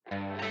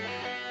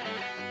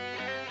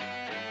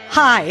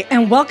Hi,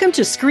 and welcome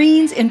to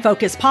Screens in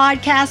Focus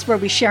podcast, where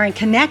we share and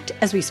connect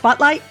as we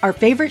spotlight our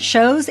favorite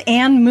shows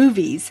and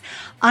movies.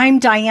 I'm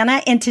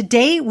Diana, and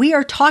today we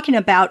are talking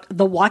about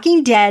The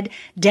Walking Dead,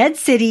 Dead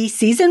City,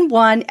 Season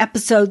 1,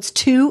 Episodes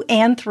 2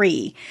 and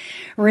 3.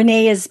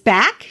 Renee is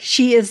back.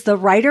 She is the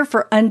writer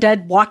for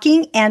Undead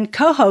Walking and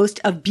co-host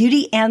of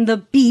Beauty and the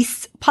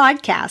Beasts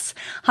podcast.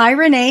 Hi,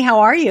 Renee.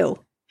 How are you?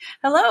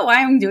 Hello,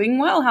 I'm doing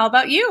well. How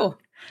about you?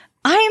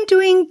 I am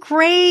doing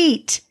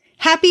great.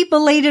 Happy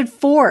belated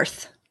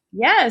 4th.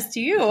 Yes, to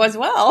you as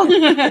well.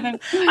 I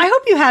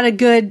hope you had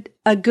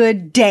a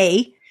good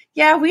day.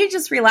 Yeah, we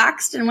just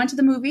relaxed and went to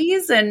the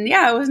movies, and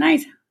yeah, it was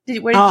nice. Did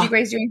you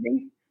guys do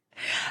anything?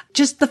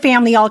 Just the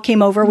family all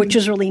came over, which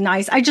was really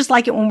nice. I just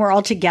like it when we're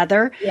all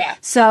together. Yeah.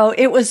 So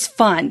it was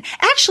fun.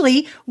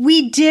 Actually,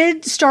 we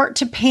did start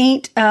to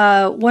paint,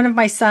 one of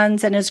my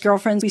sons and his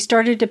girlfriends. We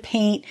started to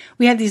paint.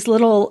 We had these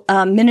little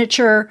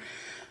miniature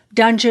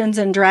Dungeons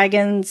and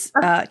Dragons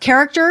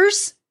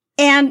characters.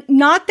 And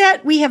not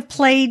that we have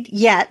played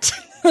yet,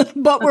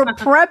 but we're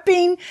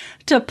prepping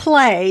to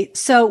play.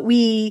 So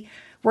we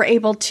were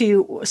able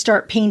to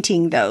start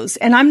painting those.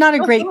 And I'm not a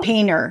great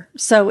painter,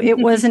 so it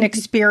was an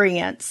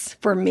experience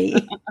for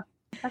me.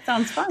 That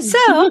sounds fun.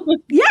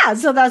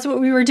 So that's what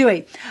we were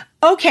doing.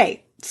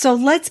 Okay, so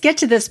let's get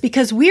to this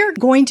because we're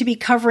going to be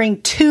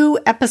covering 2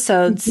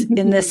 episodes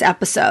in this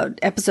episode,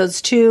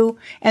 episodes 2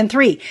 and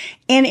 3.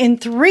 And in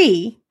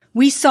 3,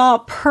 we saw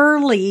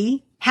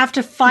Pearlie have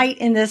to fight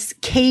in this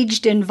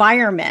caged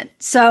environment.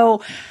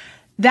 So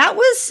that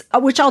was,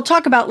 which I'll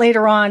talk about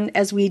later on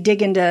as we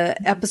dig into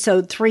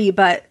episode 3,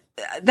 but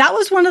that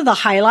was one of the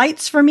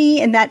highlights for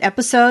me in that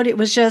episode. It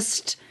was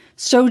just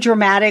so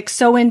dramatic,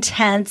 so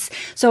intense.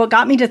 So it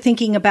got me to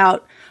thinking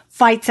about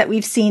fights that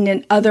we've seen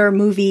in other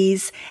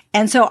movies.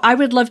 And so I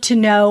would love to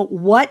know,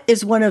 what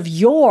is one of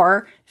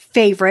your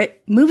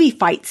favorite movie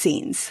fight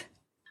scenes?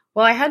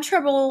 Well, I had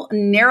trouble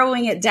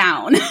narrowing it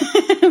down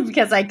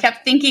because I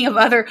kept thinking of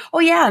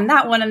and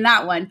that one and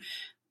that one.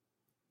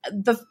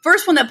 The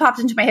first one that popped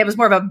into my head was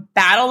more of a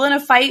battle than a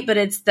fight, but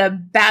it's the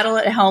battle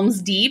at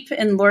Helm's Deep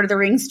in Lord of the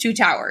Rings: Two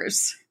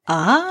Towers.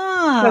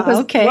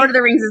 Okay. Lord of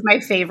the Rings is my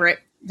favorite.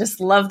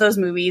 Just love those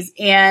movies.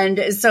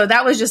 And so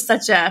that was just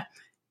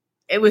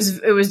it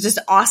was just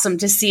awesome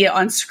to see it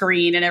on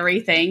screen and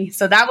everything.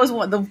 So that was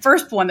the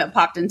first one that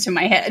popped into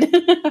my head.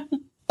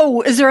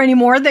 Oh, is there any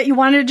more that you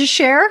wanted to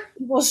share?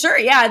 Well, sure.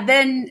 Yeah.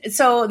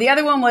 So the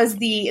other one was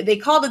they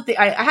called it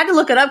I had to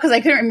look it up because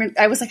I couldn't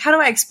remember. I was like, how do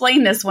I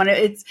explain this one?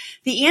 It's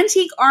the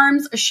Antique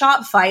Arms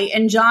Shop Fight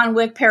in John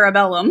Wick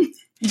Parabellum.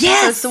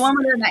 Yes. So it's the one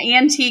where they're in the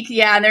antique.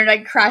 Yeah. And they're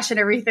like crashing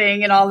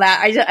everything and all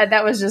that.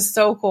 That was just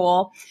so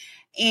cool.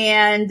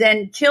 And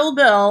then Kill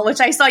Bill,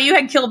 which I saw you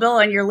had Kill Bill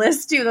on your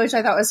list too, which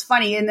I thought was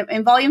funny.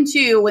 In volume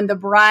 2, when the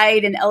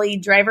bride and Ellie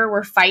Driver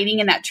were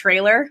fighting in that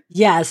trailer.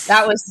 Yes.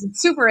 That was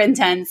super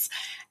intense.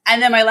 And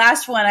then my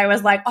last one, I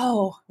was like,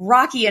 oh,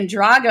 Rocky and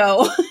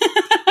Drago.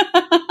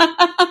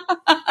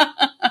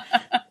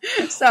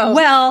 So,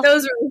 well,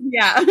 those were,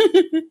 yeah.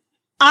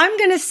 I'm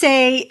going to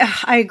say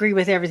I agree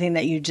with everything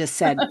that you just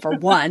said, for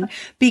one,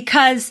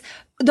 because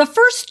the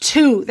first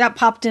 2 that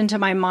popped into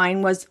my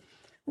mind was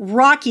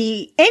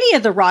Rocky, any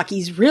of the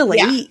Rockies,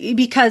 really,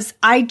 because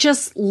I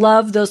just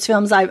love those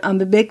films.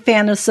 I'm a big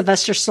fan of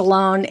Sylvester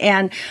Stallone,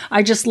 and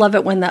I just love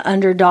it when the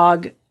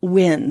underdog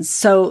wins.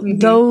 So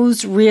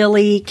those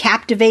really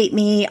captivate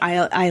me.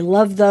 I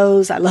love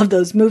those. I love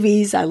those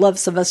movies. I love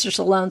Sylvester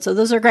Stallone. So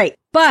those are great.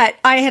 But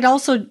I had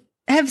also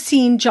have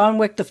seen John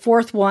Wick, the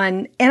 4th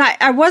one, and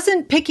I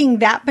wasn't picking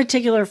that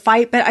particular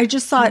fight, but I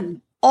just thought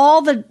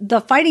all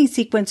the fighting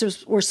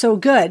sequences were so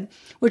good,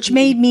 which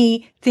made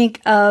me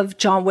think of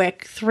John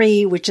Wick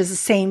 3, which is the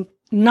same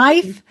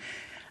knife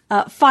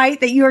fight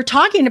that you were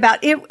talking about.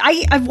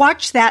 I've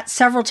watched that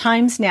several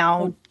times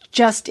now,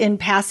 just in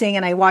passing,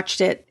 and I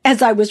watched it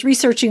as I was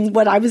researching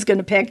what I was going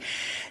to pick.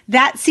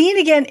 That scene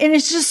again, and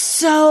it's just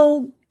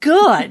so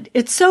good.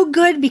 It's so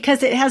good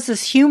because it has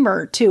this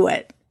humor to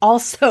it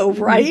also,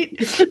 right?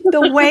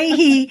 The way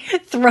he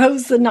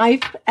throws the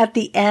knife at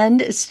the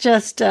end, it's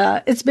just,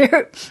 it's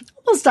very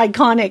almost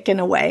iconic in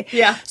a way.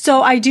 Yeah.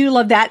 So I do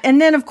love that. And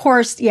then, of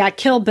course,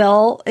 Kill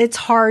Bill. It's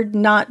hard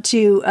not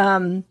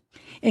to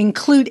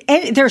include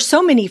there's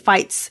so many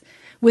fights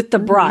with the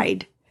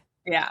bride.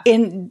 Yeah.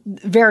 In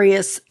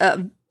various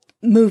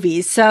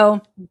movies.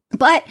 So,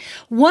 but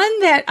one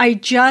that I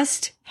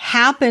just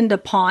happened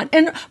upon,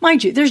 and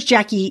mind you, there's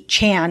Jackie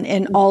Chan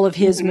in all of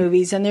his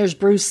movies, and there's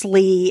Bruce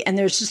Lee, and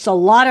there's just a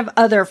lot of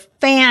other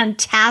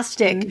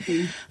fantastic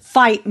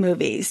fight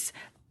movies.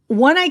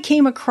 One I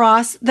came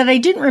across that I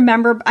didn't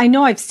remember, I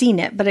know I've seen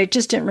it, but I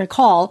just didn't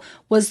recall,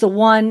 was the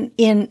one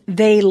in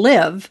They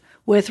Live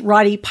with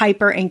Roddy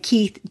Piper and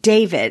Keith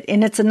David.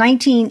 And it's a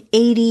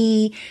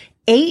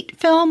 1988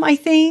 film, I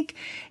think.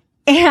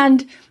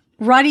 And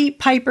Roddy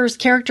Piper's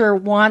character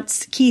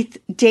wants Keith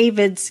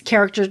David's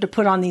character to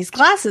put on these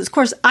glasses. Of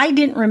course, I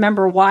didn't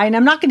remember why, and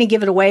I'm not going to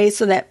give it away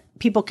so that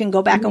people can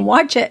go back and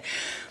watch it.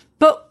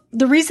 But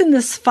the reason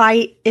this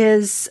fight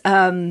is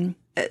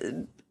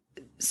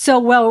so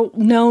well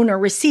known or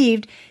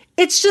received,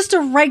 it's just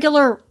a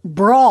regular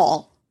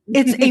brawl.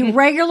 It's a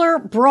regular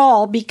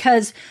brawl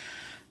because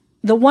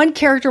the one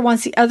character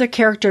wants the other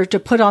character to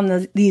put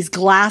on these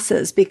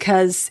glasses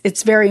because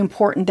it's very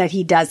important that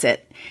he does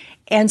it.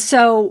 And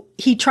so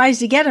he tries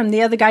to get him.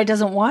 The other guy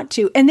doesn't want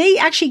to. And they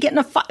actually get in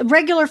a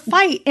regular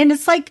fight. And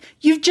it's like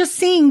you've just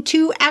seen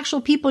two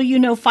actual people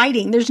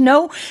fighting. There's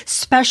no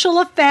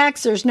special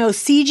effects. There's no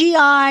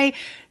CGI.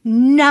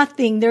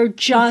 Nothing. They're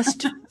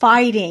just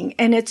fighting.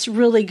 And it's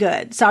really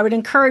good. So I would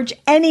encourage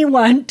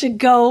anyone to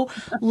go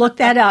look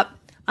that up.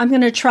 I'm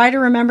going to try to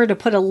remember to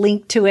put a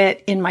link to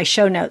it in my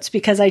show notes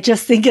because I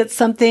just think it's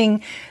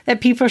something that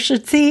people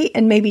should see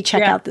and maybe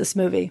check out this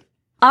movie.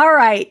 All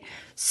right.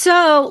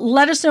 So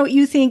let us know what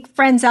you think,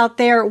 friends out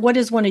there. What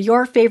is one of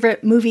your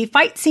favorite movie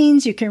fight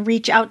scenes? You can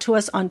reach out to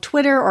us on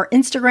Twitter or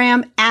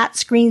Instagram at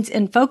Screens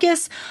in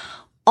Focus.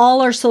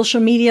 All our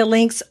social media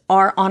links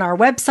are on our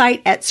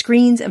website at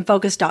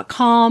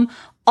screensinfocus.com.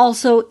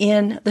 Also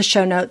in the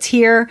show notes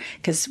here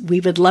because we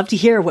would love to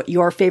hear what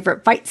your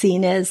favorite fight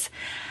scene is.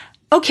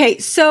 Okay,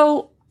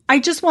 so I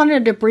just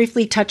wanted to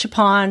briefly touch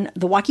upon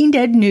The Walking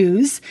Dead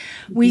news.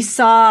 We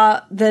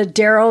saw the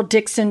Daryl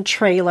Dixon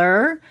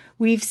trailer.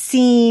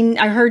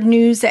 I heard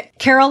news that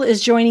Carol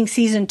is joining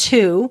season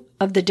 2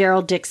 of the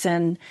Daryl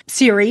Dixon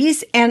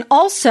series, and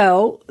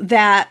also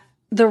that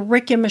the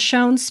Rick and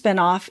Michonne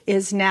spinoff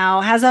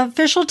has an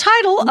official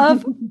title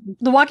of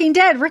The Walking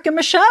Dead, Rick and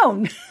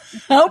Michonne.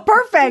 Oh,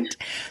 perfect.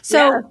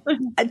 So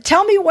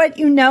tell me what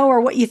you know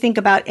or what you think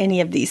about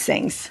any of these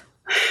things.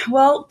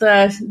 Well,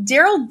 the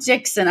Daryl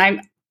Dixon,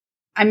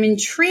 I'm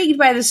intrigued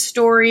by the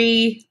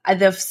story.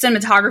 The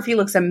cinematography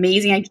looks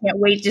amazing. I can't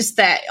wait. Just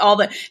that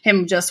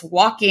him just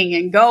walking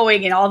and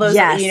going and all those,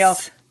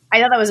 yes.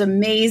 I thought that was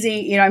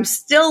amazing. I'm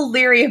still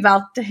leery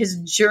about his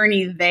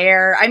journey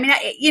there. I mean,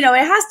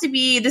 it has to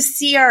be the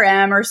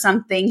CRM or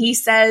something. He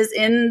says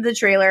in the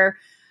trailer,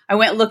 I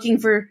went looking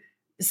for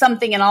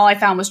something and all I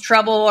found was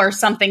trouble or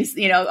something,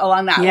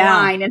 along that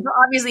line. And so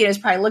obviously he was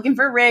probably looking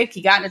for Rick.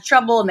 He got into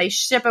trouble and they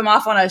ship him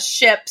off on a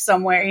ship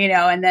somewhere,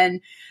 and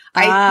then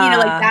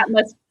that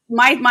must,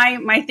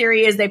 my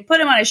theory is they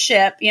put him on a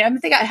ship,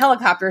 if they got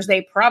helicopters,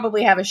 they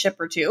probably have a ship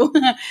or two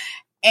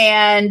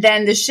and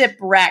then the ship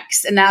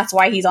wrecks and that's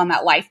why he's on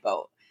that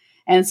lifeboat.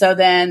 And so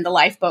then the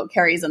lifeboat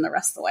carries him the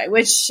rest of the way,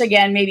 which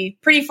again, maybe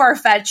pretty far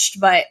fetched,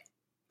 but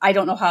I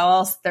don't know how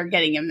else they're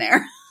getting him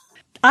there.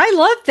 I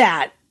love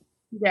that.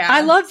 Yeah,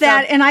 I love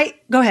that. And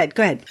go ahead.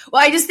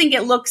 Well, I just think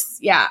it looks,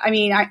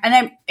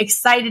 I'm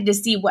excited to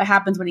see what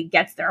happens when he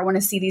gets there. I want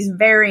to see these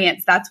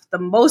variants. That's the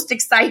most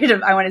excited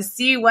of. I want to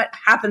see what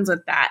happens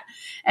with that.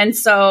 And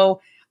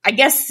so I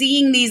guess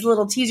seeing these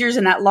little teasers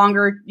and that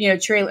longer,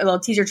 little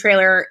teaser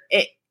trailer,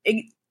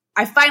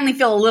 I finally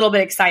feel a little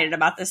bit excited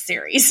about this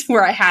series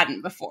where I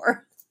hadn't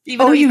before.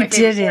 Even though you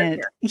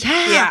didn't.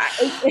 Yeah.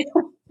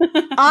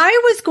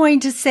 I was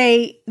going to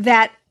say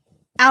that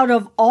out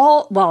of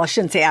all, well, I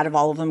shouldn't say out of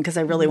all of them because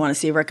I really want to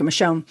see Rick and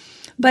Michonne,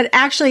 but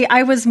actually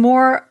I was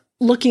more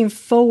looking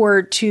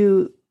forward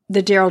to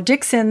the Daryl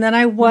Dixon than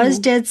I was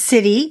Dead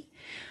City.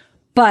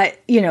 But,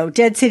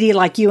 Dead City,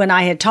 like you and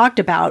I had talked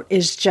about,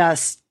 it's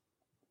just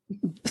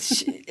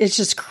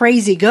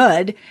crazy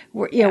good.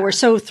 We're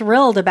so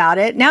thrilled about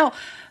it. Now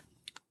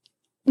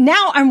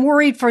I'm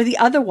worried for the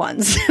other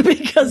ones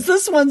because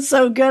this one's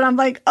so good. I'm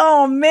like,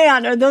 oh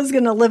man, are those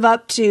going to live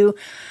up to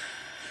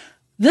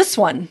this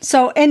one?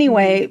 So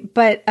anyway,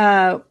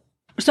 so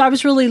I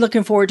was really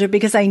looking forward to it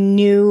because I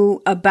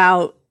knew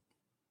about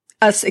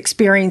us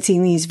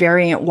experiencing these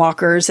variant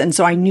walkers. And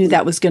so I knew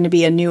that was going to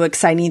be a new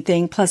exciting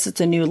thing. Plus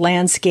it's a new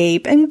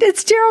landscape and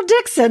it's Daryl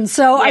Dixon.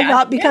 So I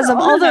thought because of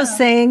all those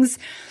things,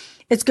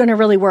 it's going to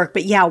really work.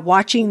 But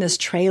watching this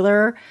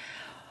trailer,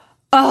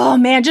 oh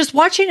man, just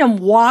watching him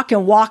walk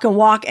and walk and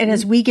walk. And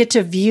as we get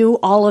to view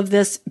all of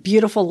this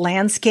beautiful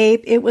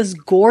landscape, it was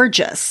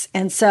gorgeous.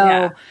 And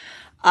so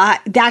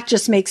that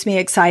just makes me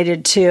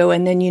excited too.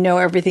 And then,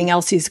 everything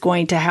else he's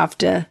going to have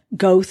to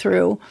go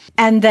through.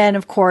 And then,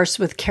 of course,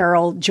 with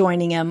Carol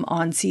joining him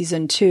on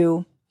season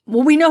 2.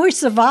 Well, we know he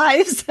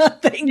survives.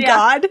 Thank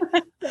God.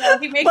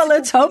 Well,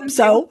 let's hope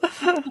so.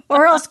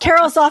 Or else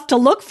Carol's off to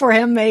look for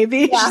him,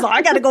 maybe. Yeah. She's like,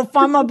 I got to go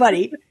find my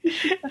buddy.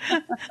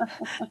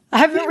 I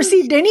haven't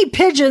received any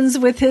pigeons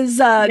with his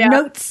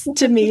notes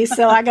to me,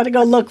 so I got to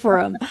go look for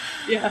him.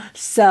 Yeah.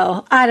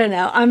 So I don't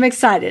know. I'm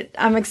excited.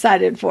 I'm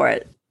excited for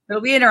it.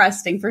 It'll be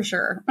interesting for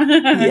sure.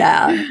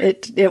 Yeah,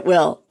 it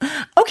will.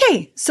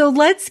 Okay, so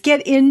let's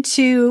get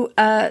into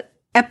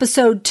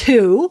episode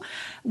 2,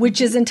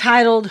 which is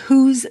entitled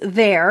Who's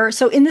There?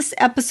 So in this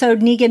episode,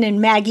 Negan and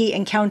Maggie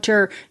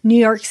encounter New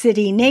York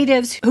City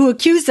natives who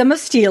accuse them of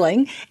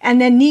stealing.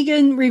 And then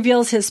Negan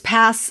reveals his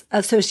past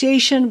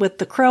association with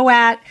the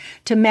Croat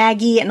to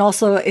Maggie and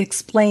also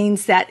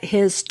explains that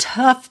his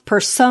tough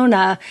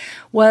persona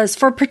was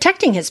for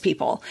protecting his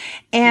people.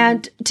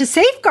 And to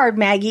safeguard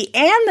Maggie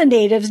and the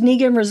natives,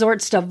 Negan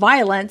resorts to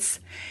violence.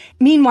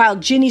 Meanwhile,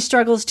 Ginny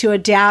struggles to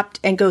adapt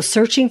and goes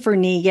searching for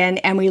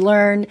Negan, and we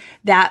learn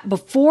that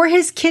before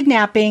his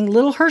kidnapping,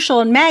 little Herschel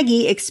and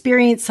Maggie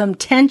experience some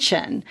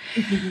tension.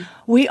 Mm-hmm.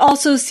 We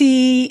also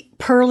see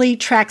Pearlie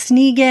tracks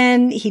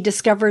Negan. He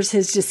discovers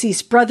his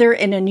deceased brother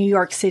in a New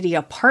York City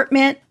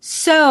apartment.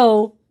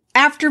 So,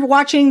 after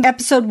watching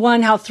episode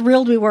 1, how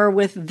thrilled we were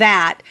with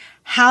that,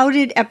 how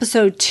did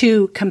episode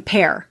 2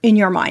 compare in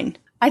your mind?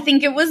 I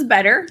think it was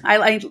better.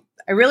 I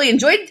really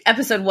enjoyed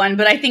episode 1,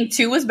 but I think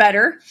 2 was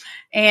better.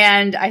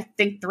 And I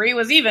think 3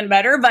 was even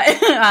better, but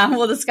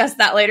we'll discuss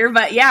that later.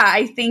 But yeah,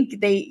 I think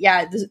the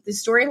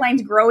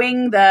storyline's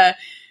growing.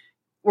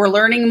 We're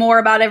learning more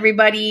about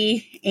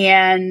everybody,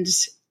 and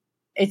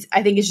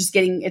I think it's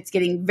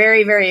getting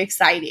very, very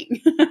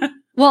exciting.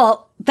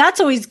 Well, that's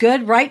always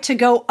good, right? To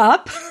go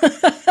up,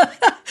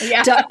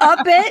 yeah. To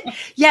up it.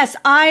 Yes,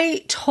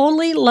 I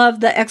totally love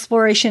the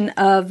exploration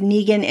of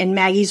Negan and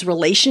Maggie's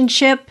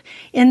relationship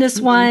in this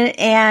mm-hmm. one.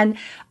 And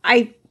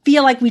I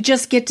feel like we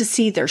just get to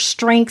see their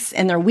strengths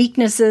and their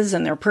weaknesses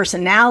and their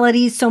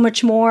personalities so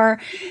much more.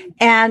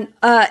 And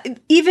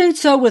even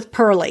so with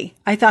Pearlie,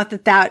 I thought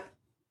that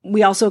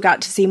we also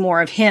got to see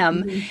more of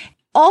him. Mm-hmm.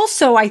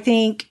 Also, I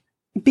think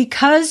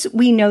because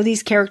we know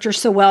these characters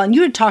so well, and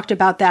you had talked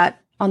about that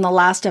on the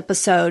last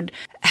episode,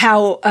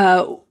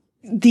 how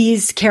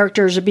these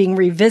characters are being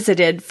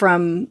revisited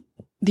from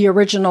the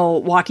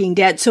original Walking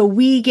Dead. So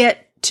we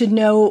get to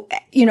know,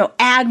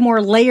 add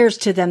more layers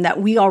to them that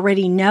we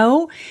already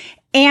know,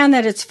 and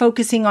that it's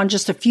focusing on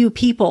just a few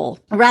people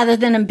rather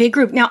than a big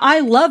group. Now, I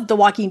love The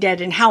Walking Dead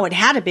and how it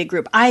had a big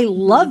group. I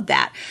love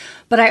that.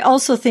 But I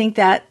also think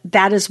that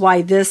is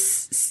why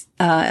this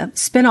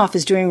spinoff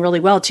is doing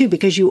really well, too,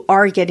 because you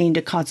are getting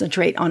to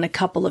concentrate on a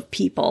couple of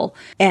people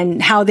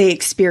and how they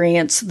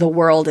experience the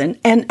world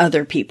and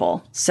other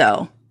people. So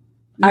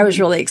mm-hmm. I was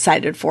really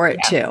excited for it,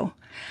 too.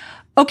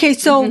 Okay,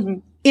 so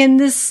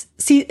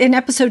mm-hmm. in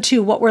episode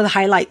 2, what were the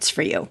highlights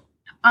for you?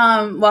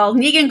 Well,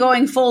 Negan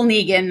going full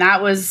Negan,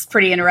 that was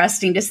pretty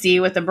interesting to see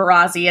with the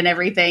Barassi and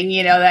everything,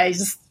 that is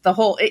just the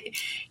whole,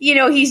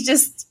 he's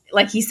just,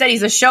 like he said,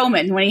 he's a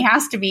showman when he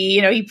has to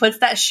be, he puts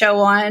that show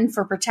on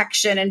for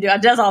protection and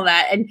does all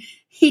that. And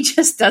he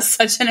just does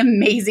such an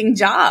amazing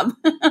job.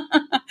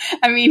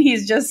 I mean,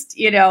 he's just,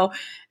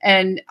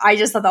 and I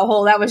just thought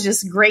that was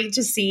just great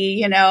to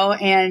see, and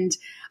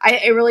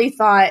I really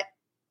thought,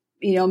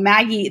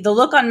 Maggie, the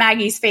look on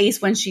Maggie's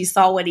face when she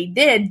saw what he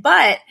did,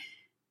 but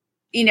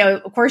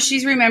of course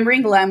she's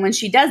remembering Glenn when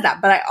she does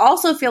that, but I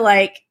also feel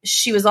like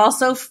she was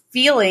also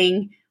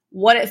feeling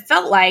what it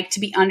felt like to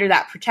be under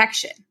that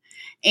protection.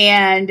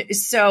 And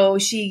so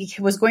she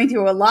was going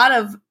through a lot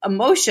of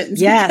emotions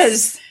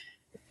because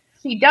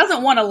she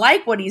doesn't want to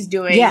like what he's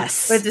doing.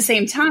 Yes. But at the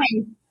same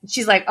time,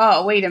 she's like,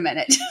 oh, wait a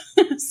minute.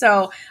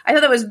 So I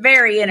thought that was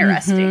very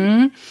interesting.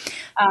 Mm-hmm.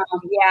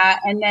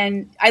 And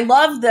then I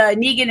love the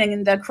Negan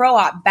and the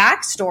Croat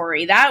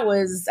backstory. That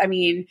was,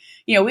 we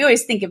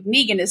always think of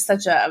Negan as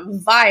such a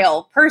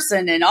vile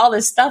person and all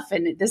this stuff.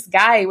 And this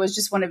guy was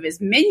just one of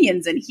his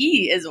minions. And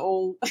he is,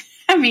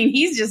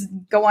 he's just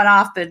going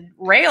off the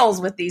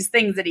rails with these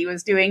things that he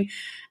was doing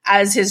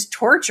as his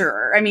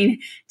torturer.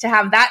 To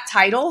have that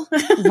title.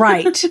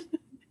 Right.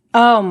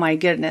 Oh, my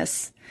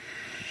goodness.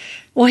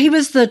 Well, he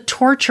was the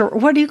torturer.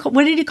 What did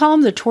he call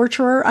him? The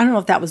torturer? I don't know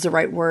if that was the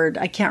right word.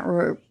 I can't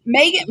remember.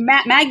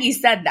 Maggie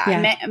said that.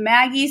 Yeah.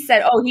 Maggie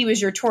said, "Oh, he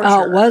was your torturer."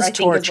 Oh, it was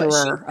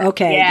torturer.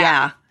 Okay,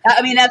 yeah.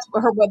 That's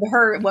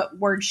what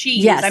word she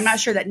used. Yes. I'm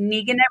not sure that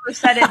Negan ever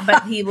said it,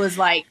 but he was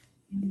like,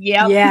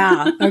 "Yep."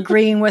 Yeah,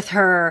 agreeing with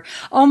her.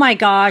 Oh my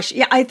gosh,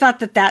 yeah. I thought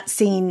that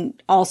scene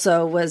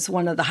also was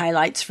one of the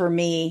highlights for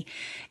me.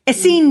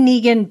 Seeing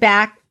Negan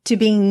back to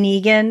being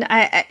Negan,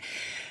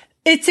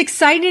 it's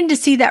exciting to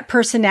see that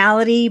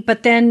personality,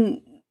 but then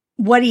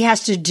what he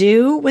has to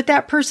do with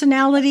that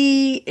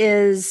personality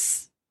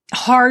is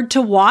hard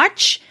to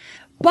watch.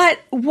 But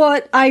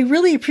what I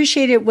really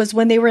appreciated was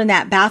when they were in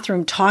that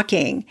bathroom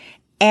talking,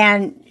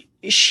 and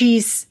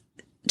she's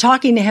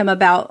talking to him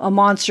about a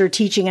monster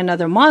teaching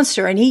another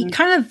monster, and he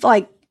kind of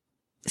like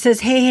says,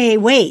 hey,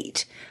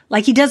 wait.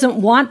 Like he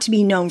doesn't want to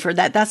be known for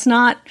that. That's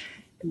not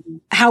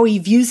how he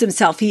views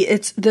himself.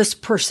 It's this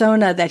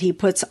persona that he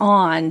puts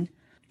on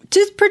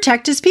to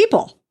protect his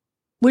people,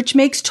 which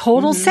makes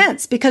total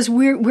sense because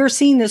we're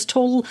seeing this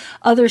total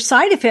other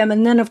side of him.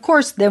 And then, of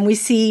course, then we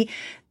see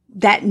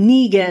that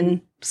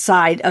Negan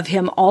side of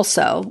him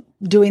also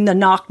doing the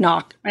knock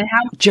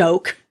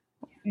joke.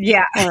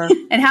 Yeah.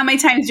 And how many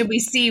times did we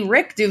see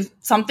Rick do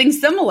something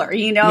similar?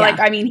 He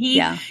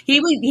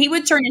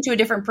would turn into a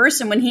different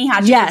person when he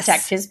had to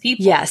protect his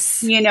people.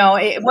 Yes.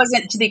 It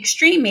wasn't to the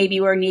extreme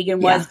maybe where Negan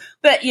was,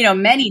 but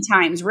many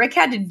times Rick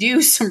had to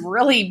do some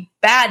really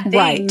bad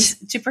things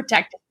to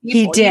protect his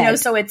people. He did.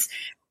 So it's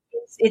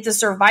a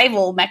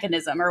survival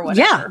mechanism or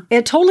whatever. Yeah,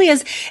 it totally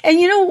is. And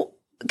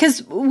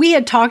because we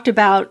had talked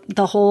about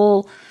the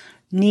whole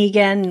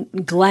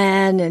Negan,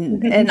 Glenn,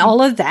 and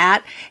all of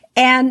that.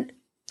 And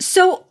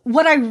so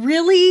what I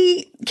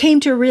really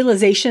came to a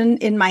realization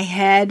in my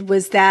head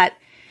was that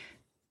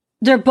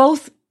they're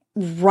both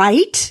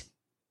right.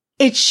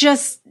 It's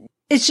just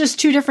it's just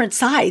two different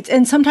sides.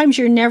 And sometimes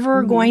you're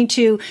never going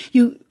to,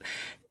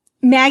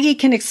 Maggie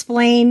can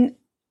explain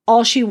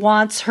all she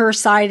wants, her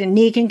side, and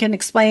Negan can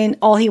explain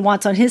all he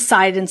wants on his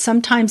side. And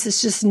sometimes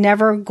it's just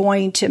never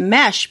going to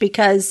mesh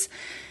because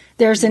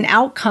there's an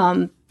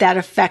outcome that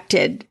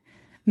affected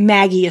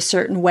Maggie a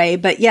certain way.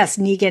 But yes,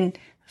 Negan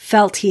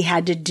felt he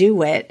had to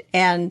do it.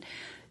 And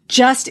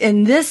just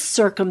in this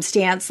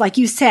circumstance, like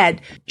you said,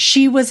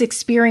 she was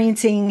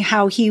experiencing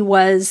how he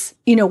was,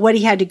 what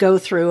he had to go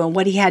through and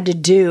what he had to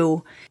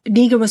do.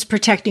 Negan was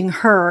protecting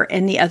her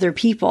and the other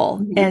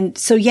people. And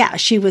so, yeah,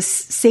 she was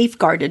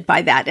safeguarded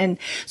by that. And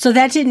so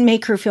that didn't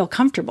make her feel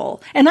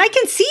comfortable. And I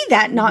can see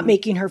that not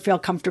making her feel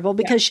comfortable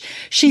because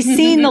she's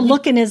seen the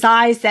look in his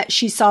eyes that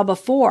she saw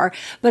before.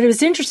 But it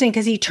was interesting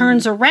because he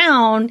turns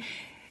around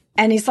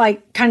and he's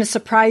like kind of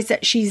surprised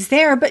that she's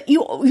there. But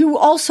you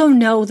also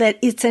know that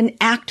it's an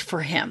act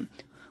for him,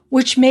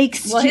 which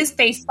makes... Well, his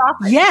face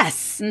softens.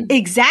 Yes,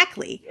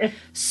 exactly.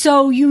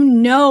 So you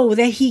know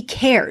that he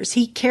cares.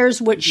 He cares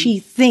what she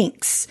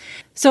thinks.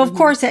 So, of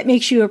course, that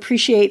makes you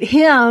appreciate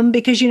him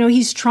because,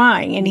 he's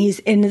trying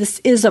and this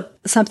is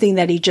something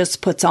that he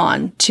just puts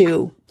on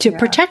to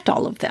protect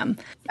all of them.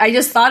 I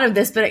just thought of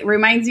this, but it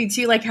reminds me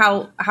too, like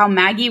how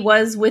Maggie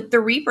was with the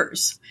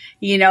Reapers.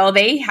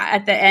 They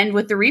at the end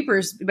with the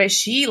Reapers, but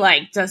she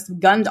just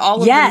gunned all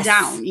of them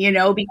down,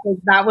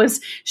 because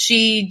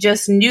she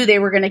just knew they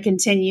were going to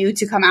continue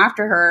to come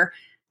after her.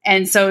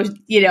 And so,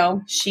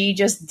 she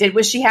just did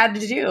what she had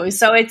to do.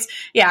 So it's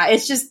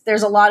just,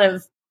 there's a lot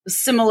of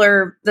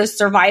the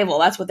survival.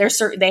 That's what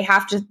they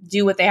have to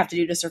do what they have to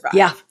do to survive.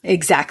 Yeah,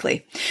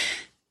 exactly.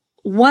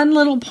 One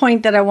little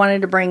point that I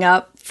wanted to bring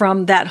up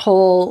from that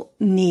whole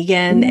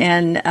Negan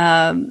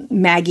and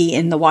Maggie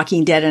in The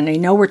Walking Dead, and I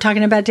know we're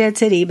talking about Dead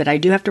City, but I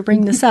do have to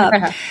bring this up.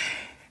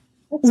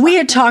 We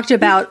had talked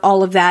about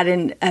all of that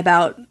and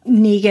about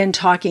Negan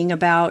talking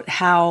about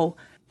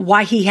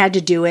why he had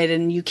to do it,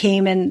 and you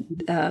came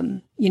and,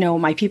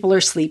 my people are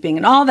sleeping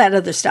and all that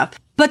other stuff.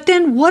 But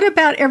then what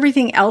about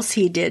everything else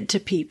he did to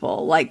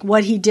people, like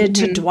what he did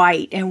to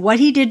Dwight and what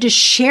he did to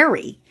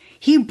Sherry?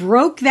 He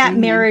broke that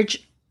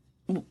marriage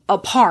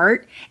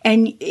apart,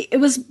 and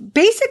it was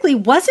basically,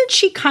 wasn't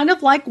she kind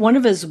of like one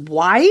of his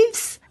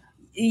wives?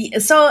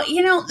 So,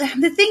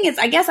 the thing is,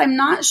 I guess I'm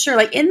not sure.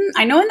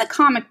 I know in the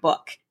comic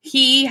book,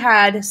 he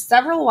had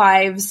several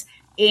wives,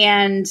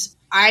 and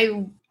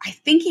I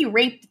think he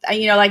raped,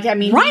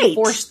 he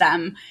forced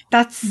them.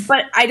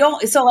 But I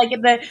don't, so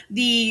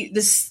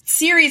the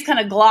series kind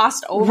of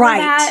glossed over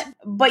that.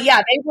 But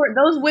yeah,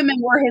 those women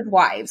were his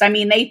wives. I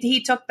mean,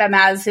 he took them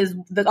as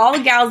all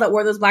the gals that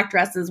wore those black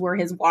dresses were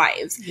his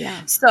wives.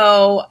 Yeah.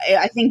 So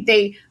I think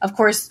they, of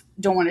course,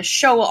 don't want to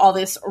show all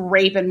this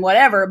rape and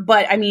whatever.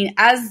 But I mean,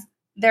 as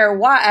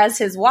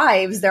his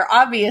wives, they're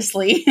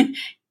obviously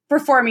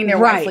performing their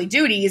wifely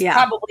duties,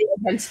 probably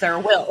against their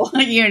will,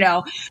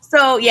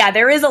 So yeah,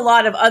 there is a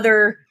lot of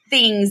other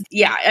things.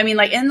 Yeah. I mean,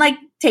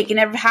 taking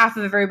half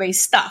of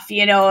everybody's stuff,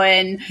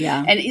 and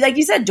like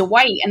you said,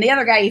 Dwight and the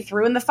other guy he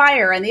threw in the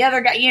fire and the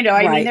other guy,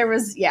 I mean,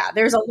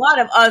 there's a lot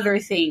of other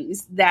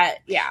things that,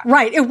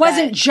 Right. It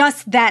wasn't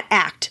just that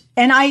act.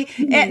 And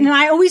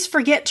I always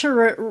forget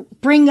to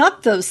bring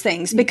up those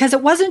things because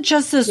it wasn't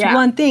just this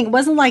one thing. It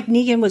wasn't like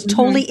Negan was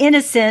totally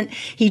innocent.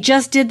 He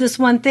just did this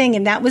one thing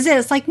and that was it.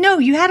 It's like, no,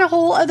 you had a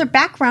whole other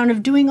background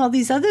of doing all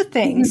these other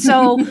things.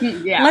 So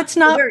let's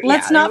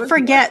not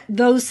forget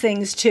those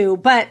things too.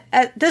 But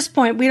at this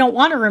point, we don't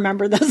want to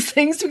remember those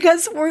things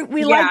because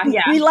we like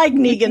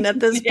Negan at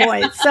this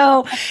point.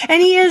 So,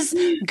 and he is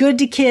good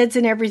to kids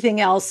and everything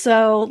else.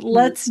 So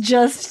let's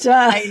just,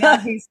 I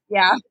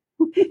know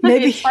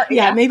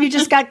maybe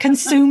just got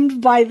consumed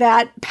by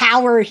that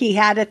power he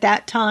had at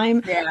that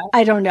time. Yeah.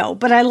 I don't know,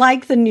 but I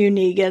like the new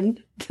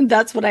Negan.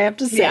 That's what I have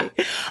to say. Yeah.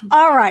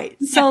 All right.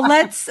 So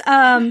let's,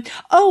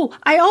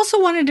 I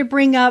also wanted to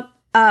bring up,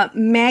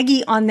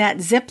 Maggie on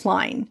that zip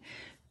line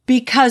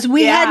because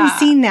we hadn't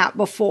seen that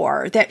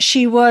before, that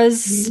she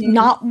was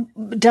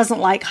doesn't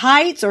like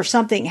heights or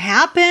something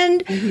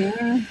happened.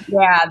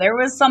 Yeah. There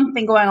was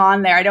something going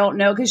on there. I don't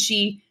know. Cause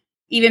she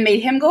even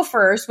made him go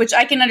first, which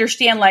I can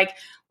understand.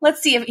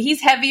 Let's see if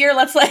he's heavier.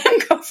 Let's let him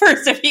go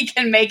first if he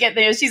can make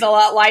it. She's a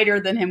lot lighter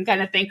than him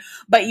kind of thing.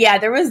 But yeah,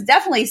 there was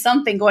definitely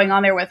something going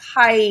on there with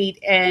height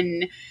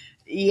and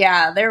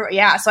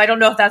So I don't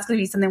know if that's going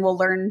to be something we'll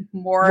learn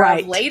more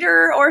of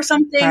later or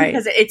something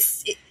because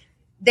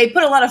they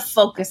put a lot of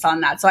focus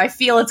on that. So I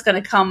feel it's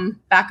going to come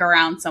back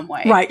around some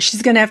way. Right.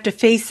 She's going to have to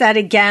face that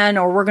again,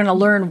 or we're going to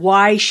learn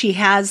why she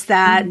has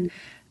that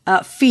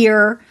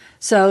fear.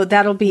 So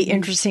that'll be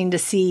interesting to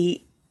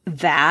see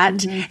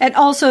that. And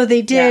also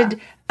they did,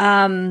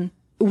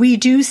 we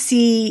do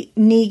see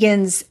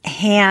Negan's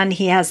hand.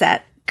 He has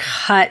that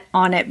cut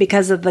on it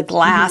because of the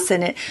glass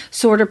and it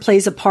sort of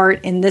plays a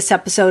part in this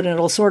episode and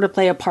it'll sort of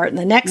play a part in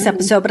the next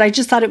episode. But I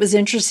just thought it was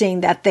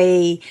interesting that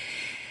they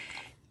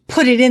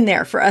put it in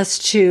there for us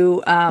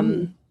to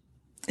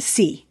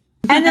see.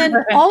 And then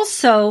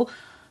also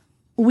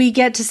we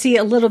get to see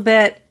a little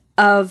bit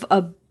of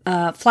a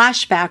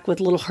flashback with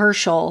little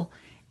Herschel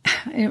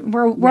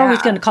we're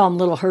always going to call him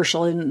Little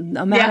Herschel, and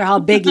no matter how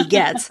big he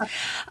gets.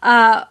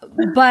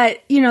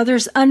 But,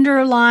 there's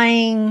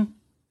underlying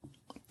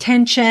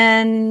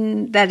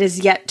tension that is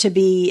yet to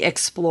be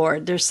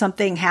explored. There's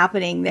something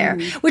happening there,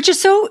 which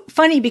is so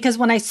funny because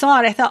when I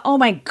saw it, I thought, oh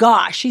my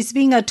gosh, he's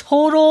being a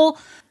total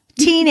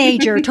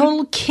teenager,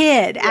 total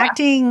kid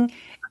acting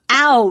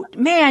out.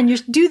 Man, you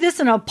do this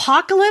in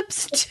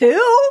Apocalypse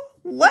too?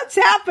 What's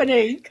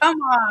happening? Come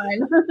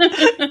on.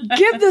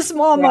 Give this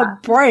mom a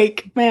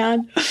break,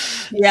 man.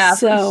 Yeah,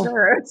 for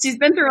sure. She's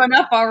been through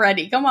enough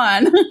already. Come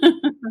on.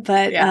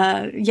 But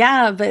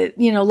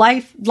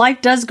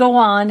life does go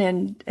on,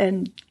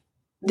 and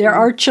there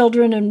are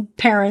children and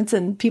parents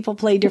and people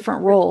play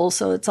different roles.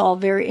 So it's all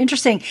very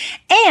interesting.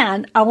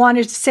 And I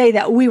wanted to say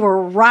that we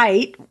were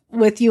right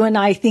with you and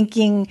I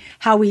thinking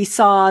how we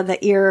saw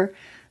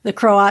the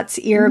Croat's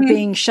ear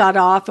being shut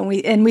off. And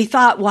we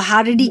thought, well,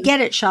 how did he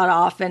get it shut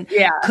off? And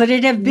could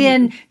it have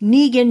been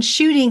Negan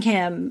shooting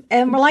him?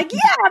 And we're like,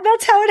 yeah,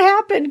 that's how it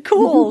happened.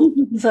 Cool.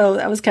 So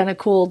that was kind of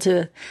cool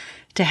to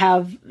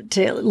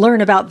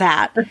learn about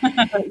that.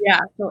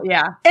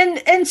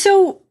 And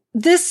so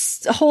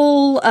this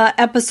whole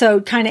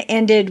episode kind of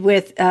ended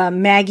with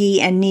Maggie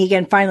and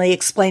Negan finally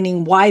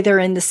explaining why they're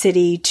in the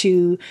city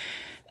to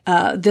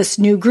this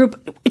new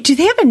group. Do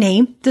they have a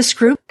name, this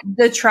group?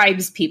 The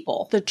Tribes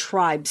People. The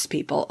Tribes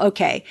People.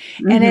 Okay.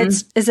 And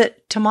is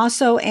it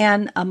Tommaso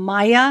and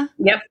Amaya?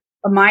 Yep.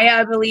 Amaya,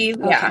 I believe.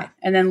 Okay. Yeah.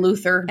 And then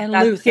Luther.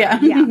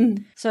 Yeah.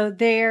 So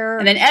they're...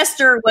 And then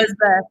Esther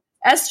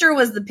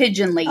was the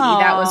pigeon lady. Aww,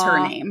 that was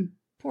her name.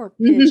 Poor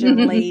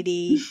pigeon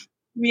lady.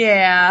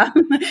 Yeah.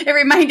 It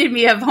reminded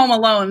me of Home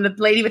Alone, the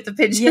lady with the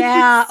pigeons.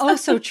 Yeah. Oh,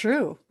 so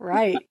true.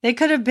 Right. They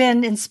could have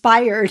been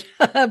inspired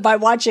by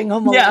watching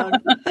Home Alone.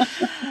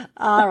 Yeah.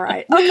 All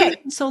right. Okay.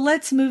 So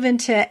let's move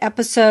into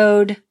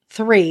episode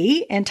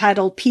 3,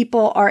 entitled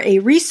People Are a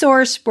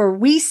Resource, where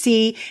we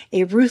see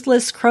a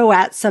ruthless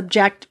Croat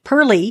subject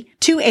Pearlie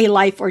to a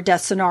life or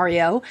death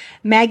scenario.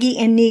 Maggie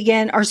and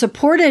Negan are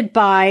supported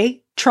by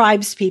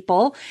Tribes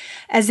people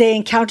as they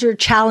encounter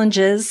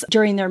challenges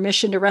during their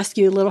mission to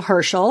rescue Little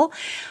Herschel.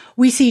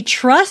 We see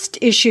trust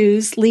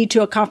issues lead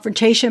to a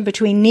confrontation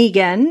between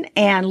Negan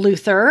and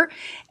Luther,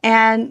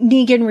 and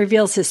Negan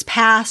reveals his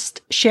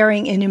past,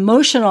 sharing an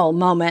emotional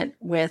moment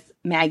with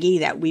Maggie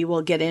that we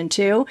will get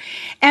into.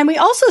 And we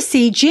also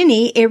see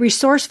Ginny, a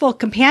resourceful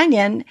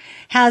companion,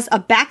 has a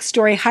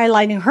backstory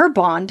highlighting her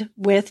bond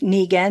with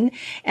Negan.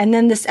 And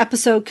then this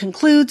episode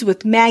concludes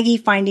with Maggie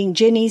finding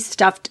Ginny's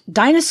stuffed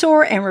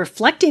dinosaur and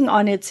reflecting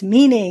on its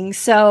meaning.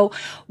 So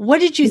what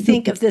did you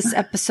think of this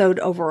episode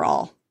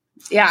overall?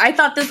 Yeah, I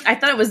thought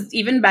it was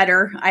even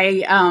better.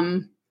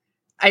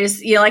 I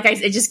just,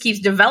 it just keeps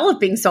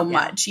developing so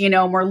much,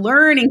 and we're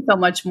learning so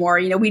much more.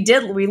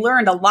 We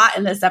learned a lot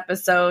in this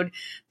episode,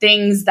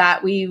 things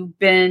that we've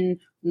been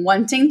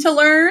wanting to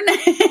learn.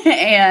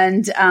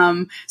 And,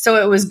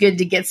 so it was good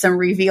to get some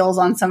reveals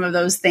on some of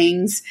those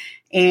things.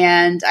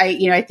 And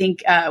I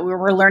think,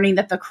 we're learning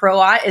that the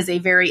Croat is a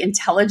very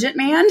intelligent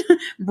man,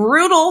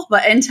 brutal,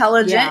 but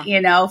intelligent,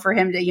 for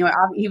him to,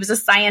 he was a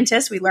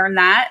scientist. We learned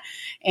that.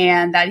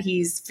 And that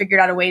he's figured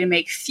out a way to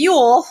make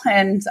fuel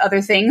and other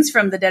things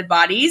from the dead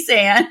bodies.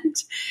 And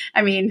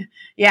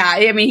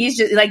he's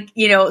just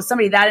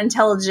somebody that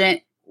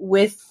intelligent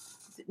with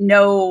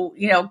no,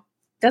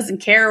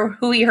 doesn't care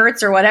who he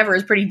hurts or whatever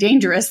is pretty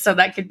dangerous. So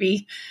that could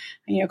be,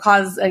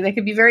 that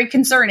could be very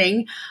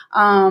concerning.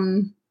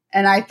 And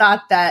I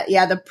thought that,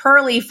 the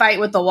Pearlie fight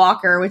with the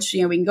Walker, which,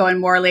 we can go in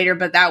more later,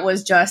 but that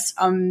was just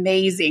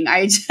amazing.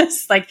 I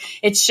just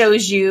it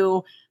shows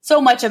you so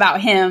much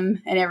about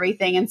him and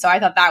everything. And so I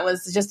thought that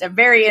was just a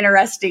very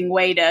interesting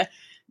way to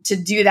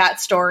do that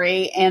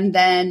story. And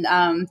then,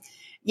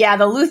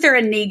 the Luther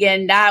and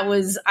Negan, I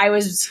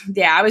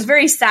was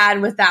very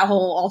sad with that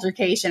whole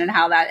altercation and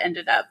how that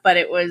ended up, but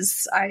it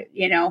was, I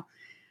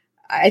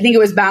think it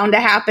was bound to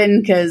happen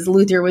because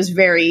Luther was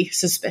very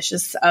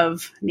suspicious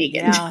of Negan.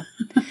 Yeah.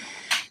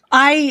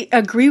 I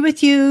agree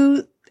with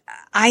you.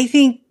 I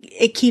think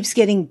it keeps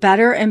getting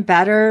better and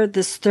better.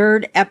 This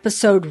third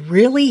episode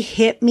really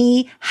hit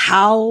me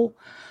how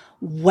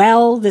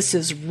well this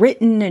is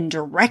written and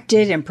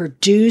directed and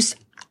produced.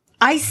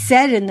 I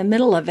said in the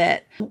middle of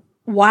it,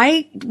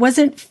 why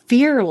wasn't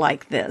Fear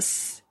like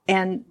this?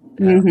 And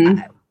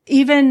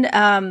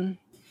even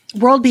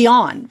World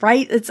Beyond,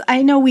 right?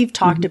 I know we've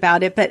talked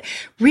about it, but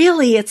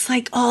really it's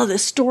like, the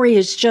story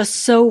is just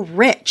so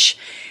rich.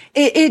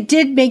 It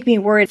did make me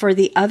worried for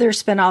the other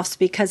spinoffs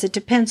because it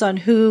depends on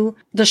who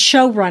the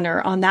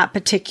showrunner on that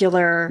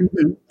particular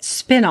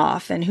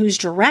spinoff and who's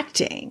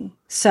directing.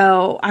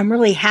 So I'm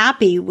really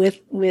happy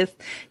with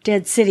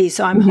Dead City.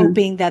 So I'm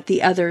hoping that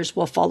the others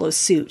will follow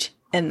suit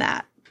in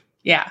that.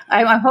 Yeah.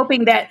 I'm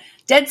hoping that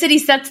Dead City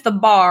sets the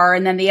bar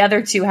and then the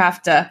other two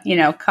have to,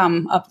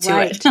 come up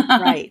to it.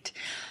 Right.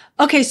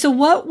 Okay. So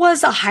what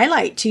was a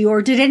highlight to you,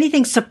 or did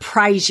anything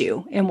surprise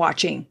you in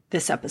watching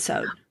this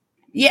episode?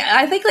 Yeah,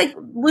 I think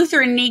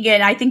Luther and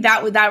Negan, I think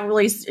that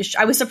really,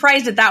 I was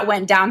surprised that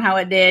went down how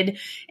it did.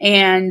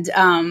 And,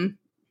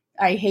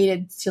 I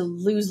hated to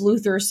lose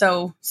Luther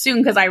so soon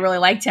because I really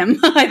liked him.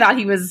 I thought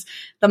he was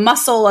the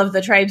muscle of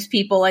the tribes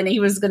people, and he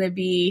was going to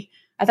be.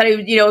 I thought he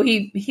would,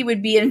 he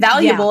would be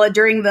invaluable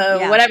during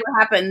the whatever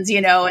happens,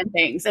 and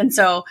things. And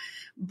so,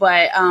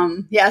 but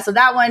so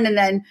that one, and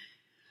then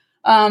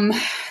I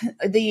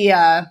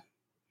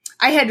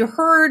had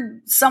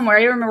heard somewhere,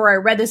 I don't remember where I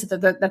read this,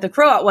 that the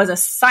Croat was a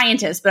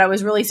scientist, but I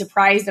was really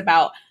surprised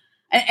about.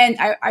 And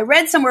I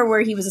read somewhere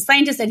where he was a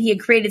scientist and he had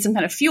created some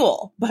kind of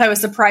fuel, but I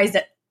was surprised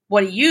at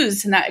what he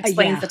used, and that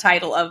explains the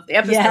title of the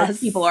episode. Yes.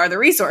 People are the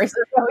resources.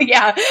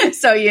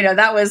 So,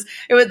 that was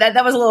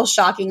a little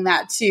shocking,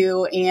 that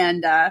too.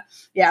 And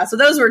so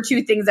those were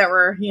two things that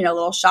were a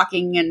little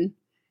shocking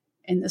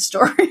in the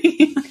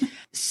story.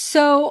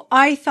 So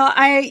I thought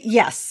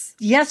yes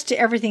to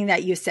everything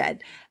that you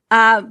said,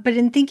 but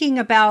in thinking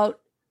about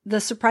the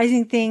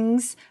surprising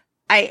things,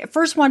 I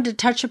first wanted to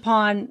touch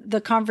upon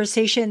the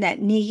conversation that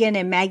Negan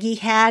and Maggie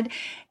had,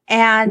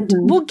 and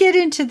we'll get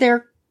into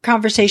their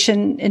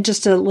conversation in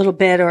just a little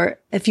bit, or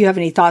if you have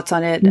any thoughts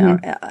on it,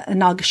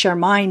 and I'll share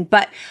mine.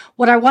 But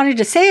what I wanted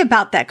to say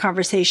about that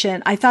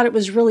conversation, I thought it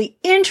was really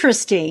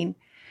interesting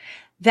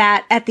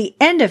that at the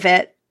end of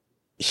it,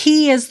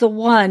 he is the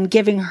one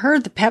giving her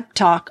the pep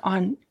talk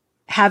on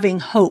having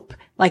hope.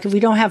 Like, if we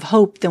don't have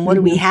hope, then what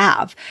do we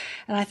have?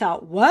 And I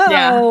thought,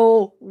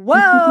 whoa,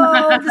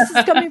 this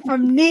is coming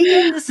from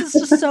Negan. This is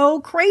just so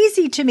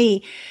crazy to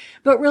me,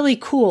 but really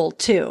cool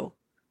too.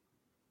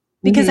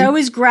 Because I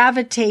always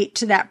gravitate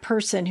to that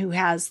person who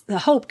has the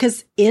hope.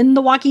 Because in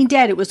The Walking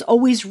Dead, it was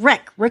always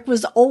Rick. Rick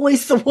was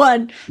always the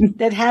one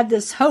that had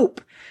this hope.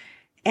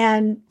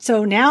 And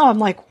so now I'm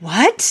like,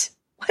 what?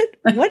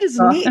 What is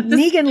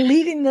Negan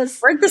leading this?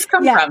 Where'd this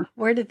come from?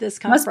 Where did this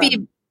come from? Must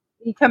be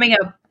becoming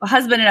a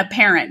husband and a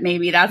parent.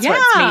 Maybe that's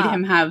what's made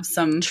him have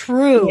some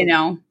true.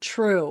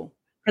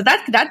 Because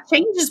that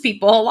changes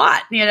people a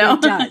lot,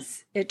 It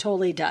does. It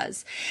totally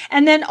does.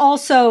 And then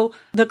also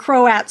the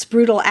Croat's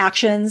brutal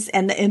actions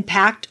and the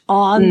impact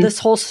on this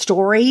whole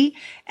story,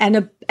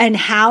 and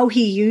how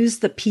he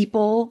used the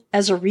people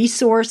as a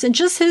resource, and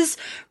just his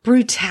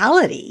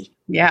brutality.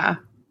 Yeah.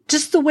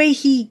 Just the way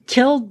he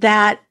killed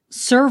that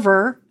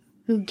server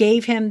who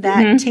gave him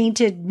that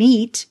tainted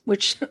meat,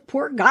 which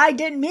poor guy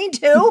didn't mean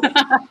to.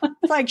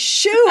 It's like,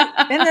 shoot.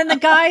 And then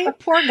the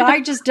poor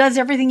guy just does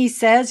everything he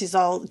says.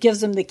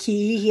 Gives him the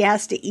key. He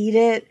has to eat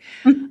it.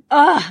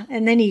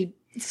 And then he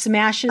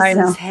smashes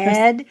his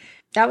head.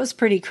 That was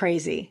pretty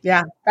crazy.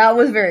 Yeah, that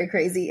was very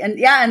crazy. And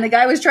and the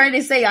guy was trying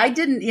to say, I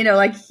didn't,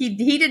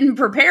 he didn't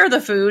prepare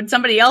the food.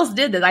 Somebody else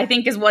did that, I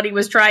think, is what he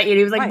was trying. And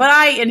he was like,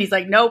 and he's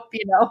like, nope,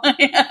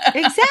 Exactly.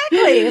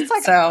 It's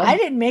like, I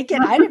didn't make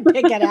it. I didn't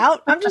pick it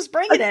out. I'm just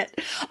bringing it.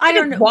 I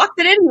don't know. Walked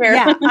it in here.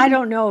 Yeah. I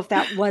don't know if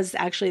that was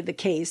actually the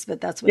case, but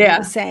that's what he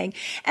was saying.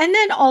 And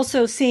then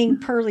also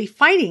seeing Pearlie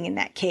fighting in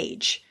that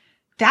cage.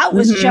 That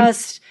was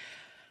just...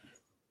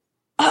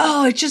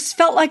 it just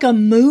felt like a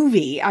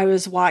movie I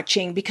was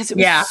watching, because it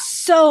was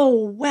so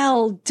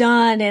well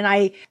done.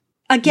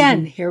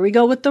 And here we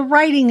go with the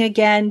writing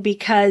again,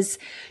 because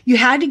you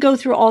had to go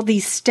through all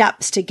these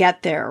steps to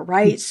get there,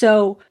 right?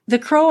 So the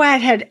Croat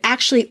had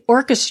actually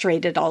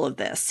orchestrated all of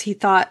this. He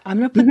thought, I'm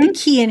going to put the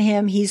key in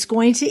him. He's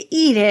going to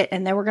eat it.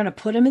 And then we're going to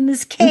put him in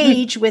this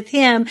cage with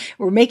him.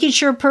 We're making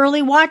sure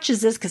Pearlie watches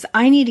this, because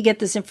I need to get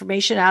this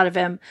information out of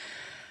him.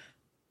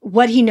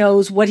 What he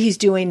knows, what he's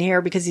doing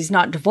here, because he's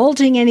not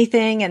divulging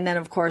anything. And then,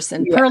 of course,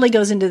 Pearlie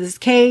goes into this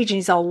cage and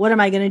he's all, what am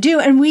I going to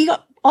do? And we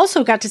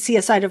also got to see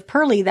a side of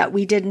Pearlie that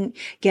we didn't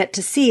get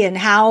to see, and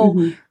how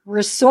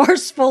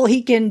resourceful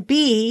he can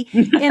be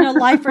in a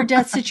life or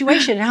death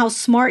situation, and how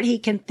smart he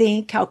can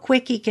think, how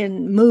quick he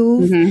can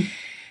move.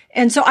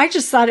 And so I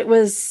just thought it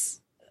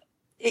was,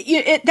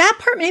 that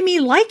part made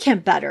me like him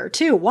better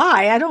too.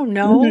 Why? I don't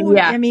know.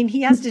 I mean,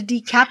 he has to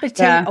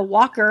decapitate a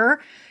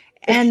walker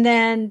and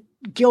then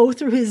go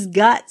through his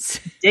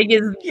guts, dig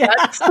his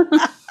guts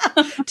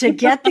to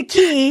get the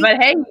key. But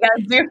hey, you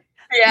gotta do,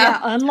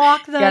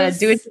 unlock those. You gotta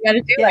do what you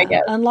gotta do. I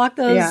guess unlock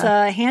those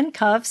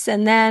handcuffs,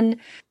 and then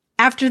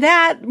after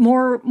that,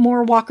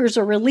 more walkers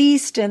are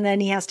released, and then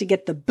he has to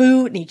get the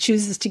boot, and he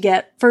chooses to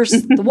get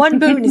first the one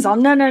boot, and he's all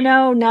no,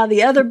 now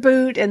the other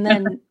boot, and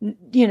then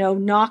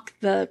knock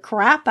the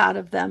crap out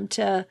of them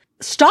to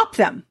stop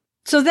them.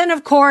 So then,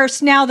 of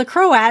course, now the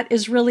Croat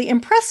is really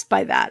impressed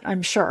by that,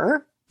 I'm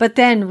sure. But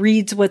then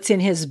reads what's in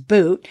his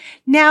boot.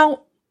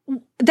 Now,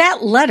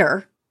 that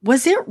letter,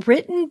 was it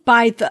written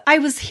by I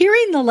was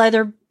hearing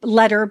the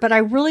letter, but I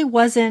really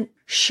wasn't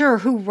sure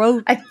who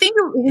wrote it. I think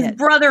his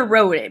brother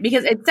wrote it,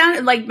 because it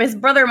sounded like his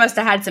brother must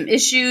have had some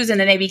issues, and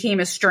then they became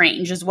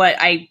estranged, is what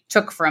I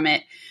took from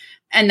it.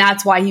 And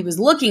that's why he was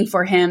looking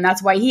for him.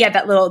 That's why he had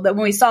that when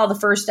we saw the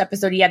first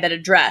episode, he had that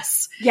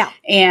address. Yeah.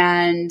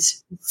 And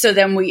so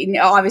then we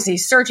obviously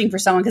searching for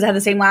someone, because it had the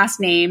same last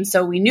name.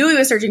 So we knew he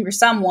was searching for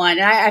someone.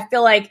 And I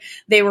feel like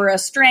they were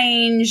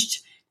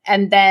estranged.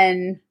 And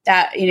then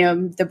that,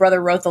 the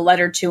brother wrote the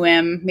letter to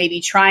him,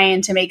 maybe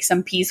trying to make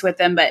some peace with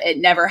him, but it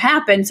never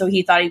happened. So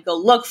he thought he'd go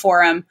look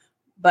for him.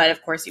 but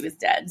of course he was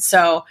dead.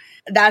 So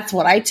that's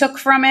what I took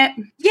from it.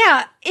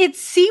 Yeah, it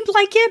seemed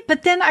like it,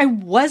 but then I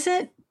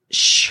wasn't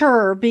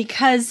sure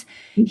because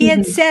he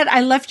had said,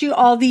 I left you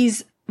all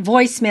these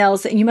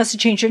voicemails and you must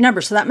have changed your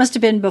number. So that must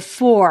have been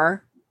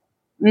before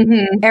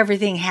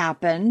everything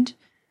happened.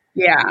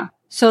 Yeah.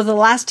 So the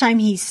last time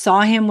he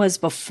saw him was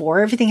before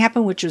everything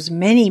happened, which was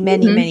many,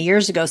 many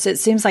years ago. So it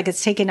seems like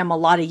it's taken him a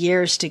lot of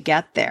years to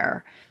get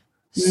there.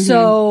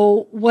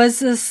 So was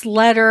this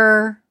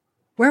letter,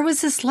 where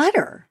was this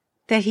letter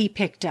that he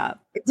picked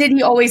up? Did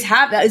he always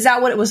have that? Is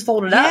that what it was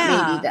folded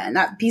up? Maybe then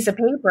that piece of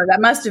paper, that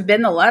must have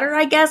been the letter,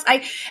 I guess.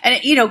 I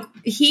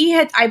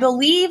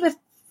believe if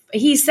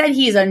he said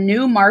he's a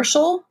new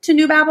marshal to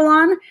New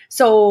Babylon.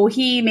 So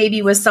he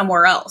maybe was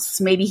somewhere else.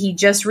 Maybe he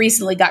just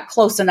recently got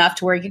close enough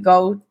to where he could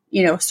go,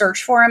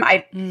 search for him.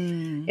 I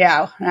don't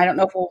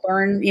know if we'll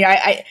learn,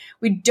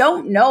 we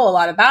don't know a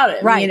lot about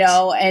him, right.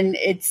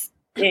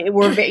 And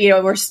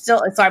we're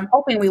still, so I'm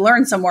hoping we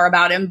learn some more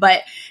about him,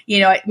 but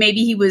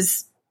maybe he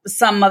was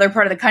some other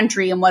part of the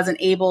country and wasn't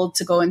able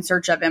to go in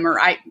search of him, or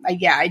I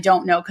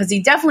don't know. Cause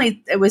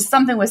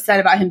something was said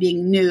about him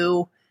being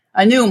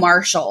a new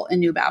marshal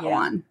in New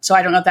Babylon. Yeah. So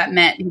I don't know if that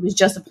meant he was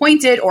just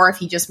appointed or if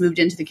he just moved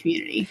into the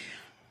community.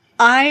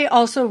 I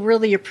also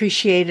really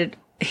appreciated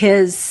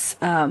his,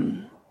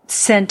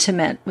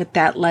 sentiment with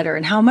that letter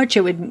and how much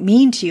it would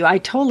mean to you. I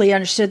totally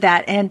understood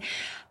that. And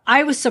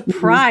I was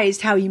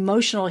surprised how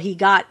emotional he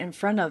got in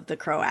front of the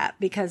Croat,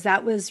 because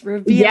that was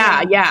revealing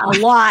a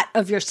lot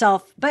of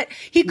yourself, but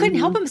he couldn't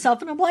help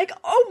himself. And I'm like,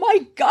 oh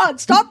my God,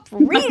 stop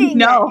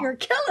reading it. You're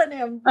killing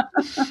him.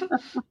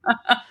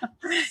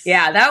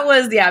 That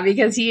was,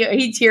 because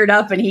he teared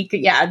up and he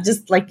could,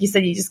 just like you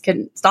said, he just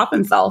couldn't stop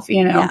himself,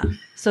 Yeah.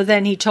 So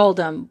then he told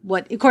him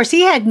of course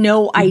he had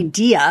no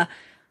idea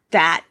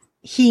that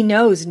he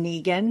knows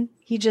Negan.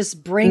 He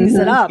just brings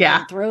it up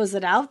and throws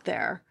it out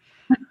there.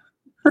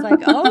 It's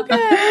like,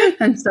 okay.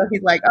 And so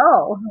he's like,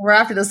 oh, we're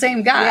after the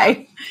same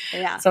guy.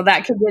 Yeah. So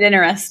that could get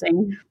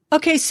interesting.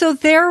 Okay. So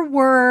there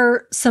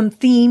were some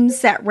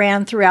themes that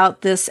ran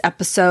throughout this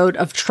episode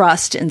of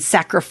trust and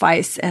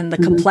sacrifice and the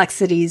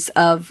complexities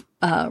of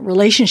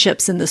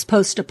relationships in this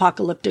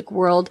post-apocalyptic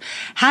world.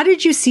 How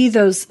did you see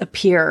those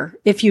appear,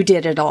 if you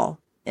did at all,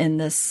 in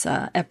this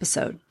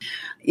episode?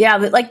 Yeah,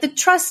 but like the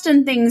trust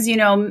and things,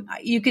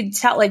 you could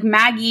tell, like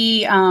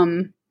Maggie,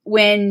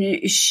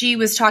 when she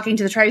was talking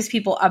to the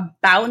tribespeople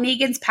about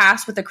Negan's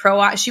past with the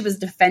Croat, she was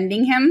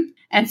defending him.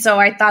 And so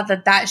I thought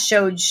that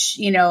showed,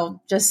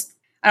 just,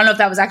 I don't know if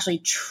that was actually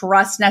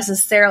trust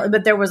necessarily,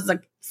 but there was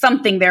like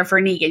something there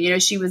for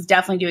Negan. She was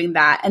definitely doing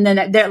that. And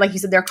then like you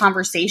said, their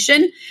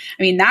conversation,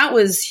 I mean, that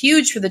was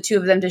huge for the two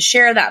of them to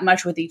share that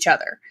much with each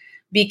other,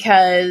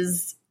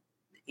 because,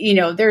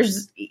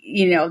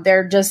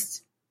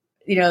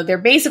 they're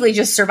basically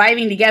just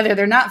surviving together.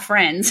 They're not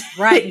friends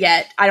right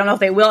yet. I don't know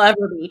if they will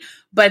ever be,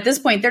 but at this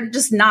point they're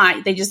just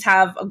not. They just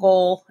have a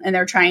goal and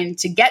they're trying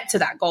to get to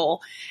that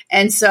goal.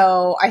 And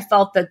so I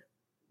felt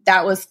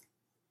that was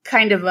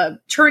kind of a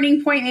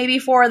turning point maybe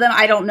for them.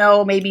 I don't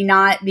know, maybe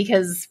not,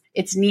 because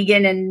it's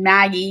Negan and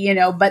Maggie,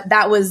 but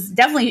that was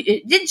definitely,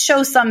 it did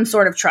show some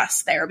sort of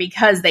trust there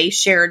because they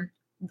shared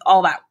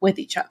all that with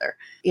each other.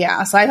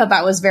 Yeah. So I thought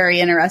that was very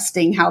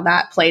interesting how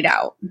that played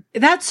out.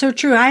 That's so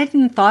true. I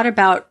hadn't thought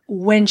about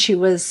when she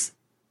was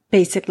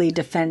basically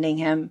defending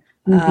him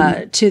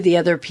to the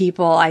other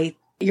people.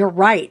 You're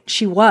right.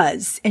 She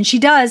was, and she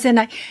does. And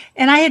I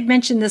had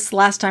mentioned this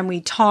last time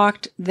we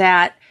talked,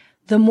 that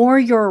the more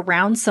you're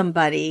around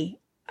somebody,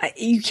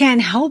 you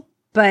can't help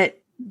but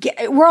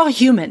we're all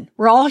human.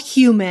 We're all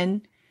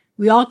human.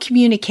 We all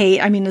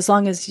communicate. I mean, as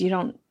long as you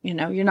don't,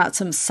 you're not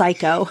some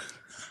psycho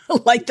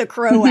like the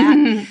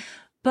Croat.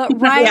 But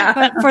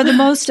but for the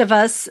most of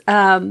us,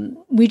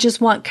 we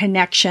just want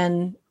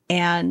connection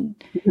and,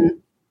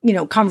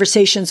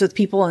 conversations with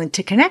people and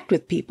to connect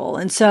with people.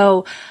 And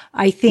so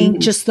I think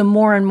just the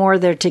more and more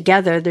they're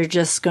together, they're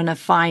just going to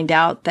find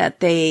out that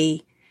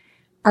they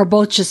are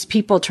both just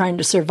people trying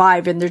to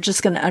survive, and they're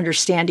just going to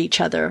understand each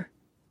other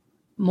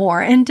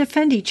more and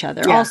defend each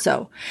other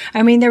also.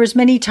 I mean, there was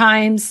many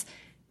times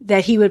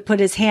that he would put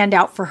his hand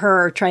out for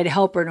her or try to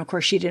help her. And of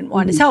course she didn't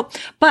want his help,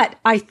 but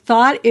I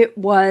thought it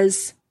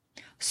was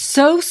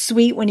so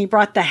sweet when he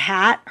brought the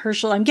hat.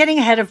 Herschel, I'm getting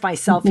ahead of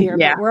myself here,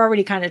 but we're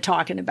already kind of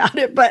talking about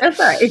it, but that's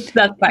all right.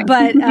 That's fine.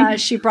 But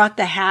she brought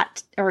the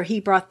hat, or he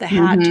brought the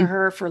hat to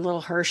her for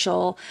little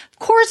Herschel. Of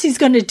course he's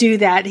going to do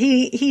that.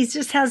 He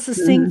just has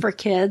this thing for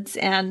kids.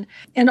 And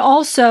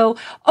also,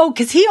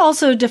 cause he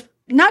also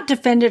not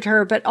defended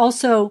her, but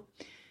also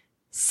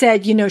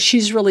said,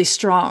 she's really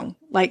strong.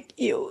 Like,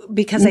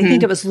 because I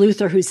think it was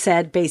Luther who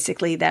said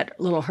basically that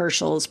little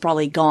Herschel is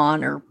probably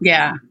gone or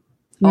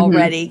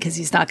already, because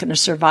he's not going to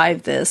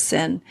survive this.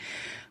 And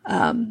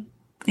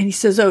he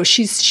says, oh,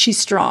 she's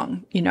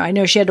strong. I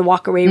know she had to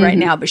walk away right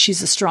now, but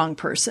she's a strong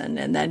person.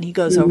 And then he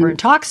goes over and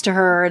talks to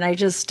her. And I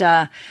just,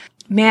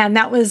 man,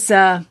 that was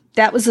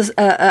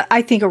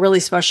I think a really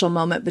special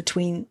moment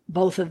between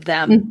both of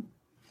them.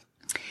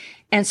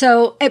 And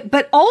so,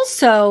 but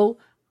also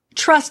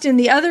trust in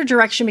the other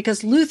direction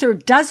because Luther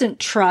doesn't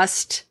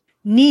trust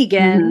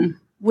Negan,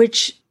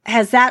 which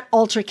has that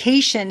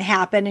altercation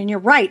happen. And you're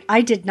right.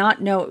 I did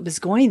not know it was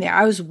going there.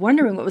 I was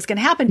wondering what was going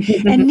to happen.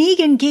 And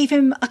Negan gave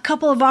him a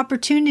couple of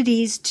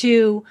opportunities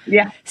to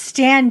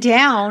stand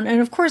down.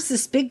 And of course,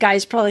 this big guy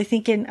is probably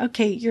thinking,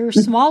 okay, you're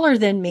smaller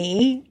than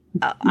me.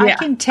 I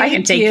can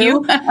take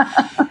you.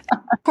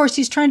 Of course,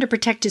 he's trying to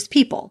protect his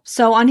people.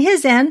 So on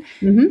his end,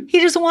 he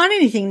doesn't want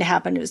anything to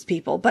happen to his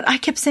people. But I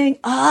kept saying,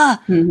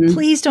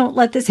 please don't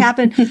let this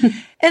happen.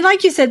 And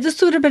like you said,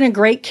 this would have been a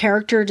great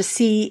character to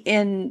see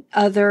in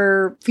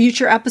other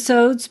future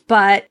episodes.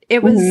 But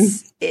it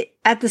was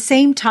at the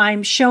same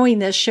time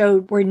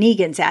showed where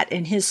Negan's at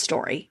in his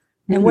story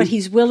and what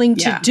he's willing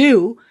to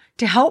do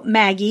to help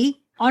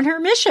Maggie on her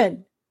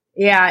mission.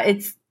 Yeah,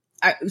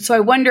 so I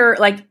wonder,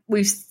 like,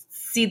 we've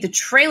see the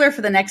trailer for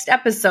the next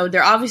episode,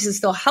 they're obviously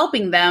still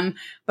helping them,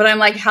 but I'm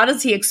like, how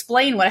does he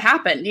explain what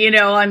happened?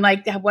 I'm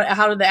like,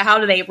 how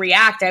do they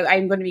react?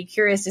 I'm going to be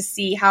curious to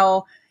see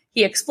how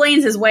he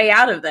explains his way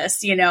out of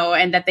this,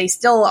 and that they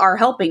still are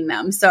helping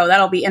them. So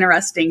that'll be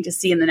interesting to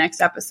see in the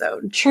next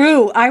episode.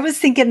 True. I was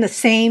thinking the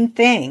same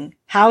thing.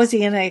 How is he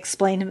going to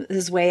explain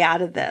his way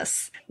out of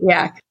this?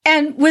 Yeah.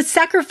 And with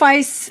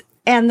sacrifice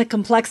and the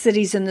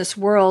complexities in this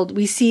world,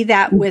 we see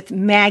that with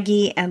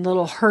Maggie and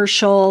little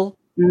Herschel.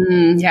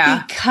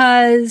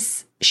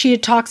 Because she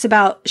talks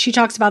about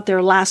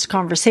their last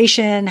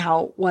conversation,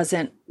 how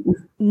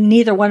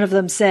neither one of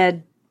them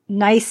said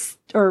nice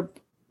or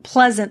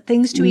pleasant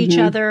things to each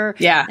other.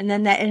 Yeah. And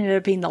then that ended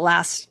up being the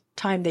last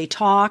time they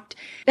talked.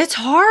 It's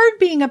hard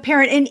being a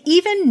parent. And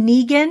even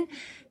Negan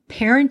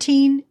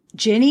parenting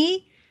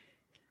Ginny,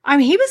 I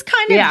mean, he was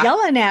kind of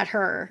yelling at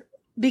her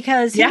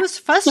because he was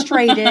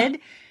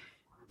frustrated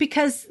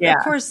because, of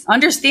course,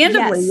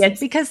 understandably,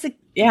 because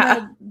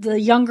the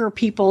younger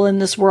people in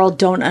this world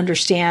don't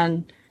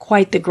understand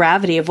quite the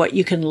gravity of what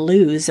you can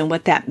lose and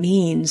what that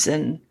means.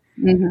 And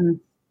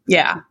and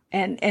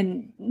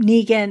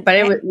Negan, but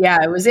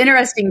it was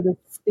interesting to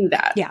see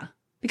that. Yeah,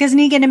 because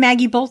Negan and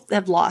Maggie both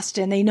have lost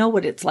and they know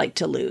what it's like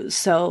to lose.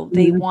 So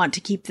they want to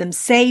keep them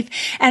safe.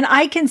 And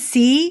I can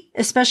see,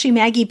 especially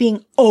Maggie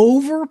being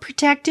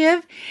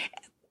overprotective.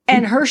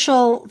 And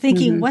Herschel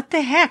thinking, what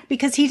the heck?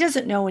 Because he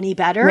doesn't know any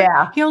better.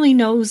 Yeah. He only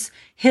knows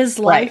his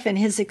life and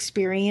his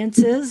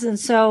experiences. And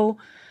so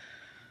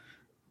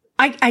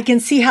I can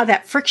see how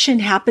that friction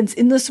happens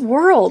in this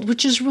world,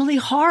 which is really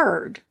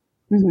hard.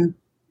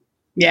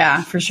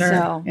 Yeah, for sure.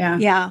 So,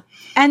 yeah.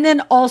 And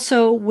then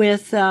also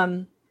with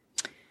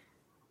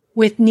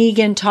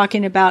Negan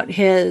talking about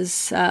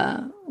his,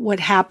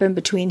 what happened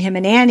between him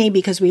and Annie,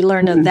 because we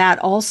learned of that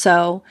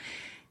also,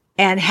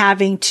 and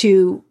having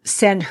to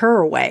send her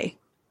away.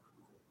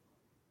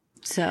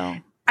 So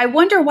I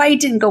wonder why he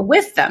didn't go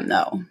with them,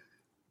 though.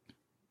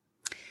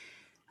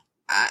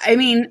 I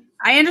mean,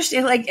 I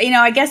understand,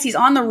 I guess he's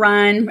on the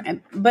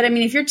run, but I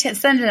mean, if you're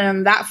sending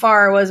him that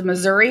far, was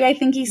Missouri, I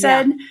think he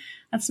said,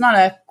 that's not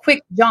a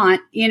quick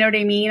jaunt. You know what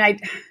I mean?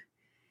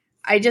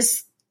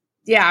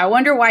 I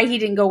wonder why he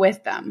didn't go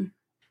with them.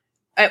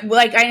 I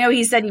know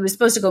he said he was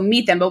supposed to go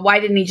meet them, but why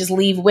didn't he just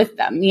leave with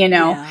them?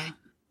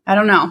 I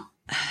don't know.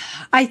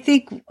 I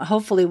think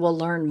hopefully we'll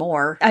learn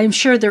more. I'm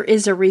sure there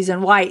is a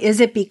reason why.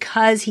 Is it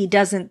because he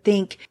doesn't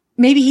think,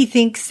 maybe he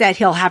thinks that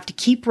he'll have to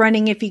keep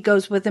running if he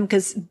goes with them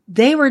because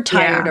they were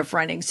tired of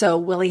running. So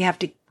will he have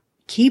to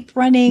keep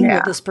running?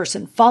 Will this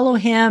person follow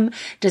him?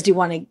 Does he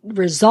want to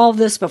resolve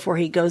this before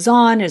he goes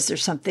on? Is there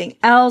something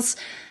else?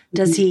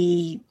 Does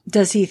he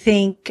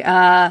think,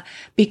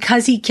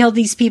 because he killed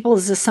these people,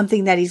 is this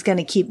something that he's going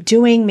to keep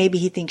doing? Maybe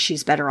he thinks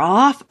she's better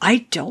off.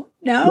 I don't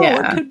know.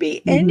 It could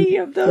be any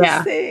of those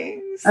things.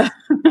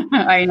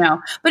 I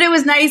know. But it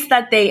was nice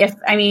that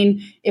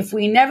if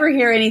we never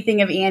hear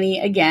anything of Annie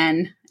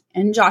again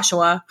and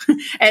Joshua,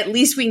 at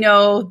least we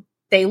know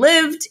they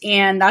lived.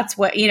 And that's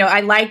what, I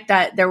like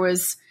that there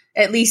was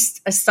at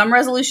least some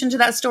resolution to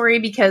that story,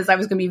 because I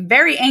was going to be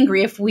very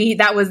angry if we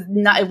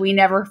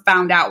never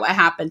found out what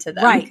happened to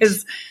them. Right.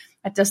 Because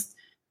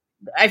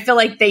I feel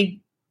like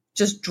they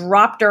just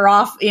dropped her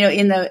off,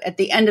 at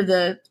the end of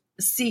the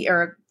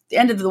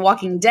end of The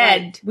Walking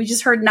Dead. Right. We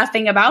just heard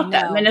nothing about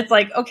them. And it's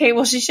like, okay,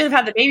 well, she should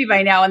have had the baby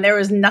by now. And there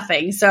was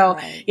nothing. So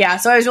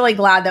so I was really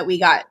glad that we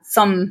got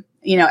some,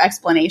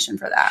 explanation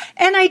for that.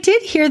 And I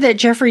did hear that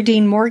Jeffrey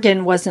Dean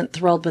Morgan wasn't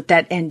thrilled with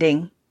that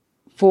ending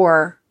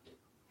for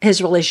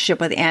his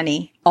relationship with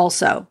Annie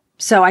also.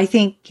 So I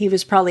think he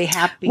was probably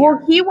happy.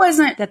 Well, he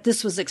wasn't that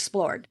this was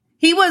explored.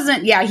 He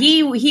wasn't. Yeah.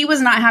 He was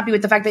not happy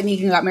with the fact that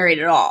Negan got married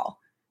at all,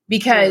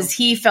 because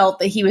he felt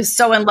that he was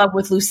so in love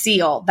with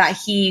Lucille that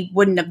he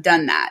wouldn't have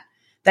done that,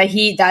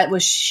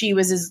 she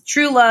was his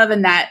true love.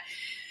 And that,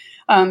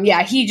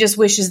 he just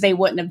wishes they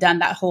wouldn't have done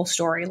that whole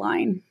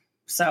storyline.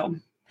 So,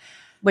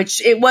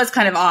 which it was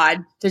kind of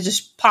odd to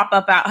just pop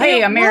up out,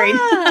 hey, I'm married.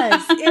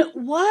 It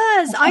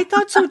was. I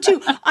thought so too.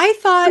 I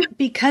thought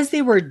because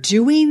they were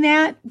doing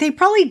that, they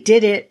probably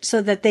did it so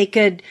that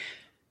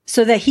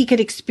he could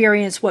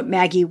experience what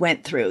Maggie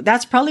went through.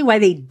 That's probably why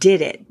they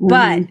did it.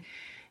 But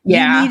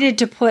Yeah. You needed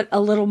to put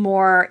a little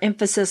more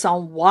emphasis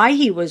on why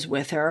he was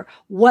with her,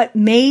 what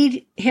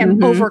made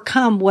him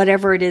overcome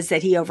whatever it is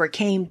that he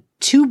overcame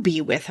to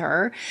be with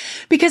her.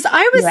 Because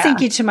I was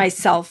thinking to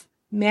myself,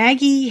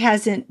 Maggie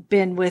hasn't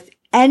been with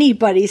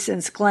anybody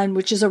since Glenn,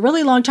 which is a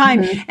really long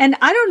time. And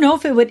I don't know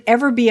if it would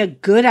ever be a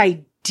good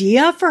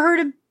idea for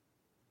her to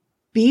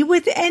be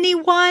with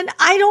anyone.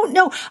 I don't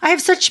know. I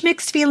have such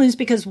mixed feelings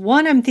because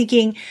one, I'm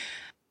thinking,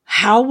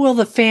 how will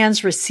the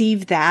fans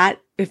receive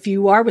that if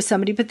you are with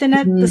somebody? But then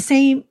at the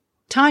same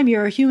time,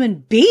 you're a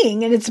human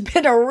being and it's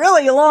been a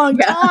really long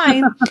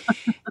time.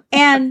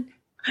 And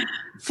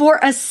for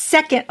a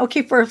second,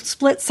 okay, for a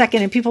split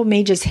second, and people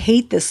may just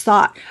hate this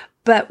thought,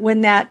 but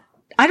when that,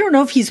 I don't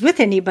know if he's with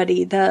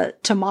anybody, the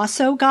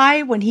Tommaso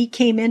guy, when he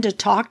came in to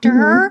talk to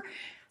her,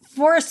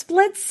 for a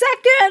split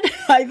second,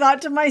 I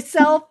thought to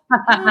myself,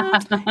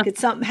 could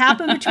something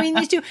happen between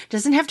these two?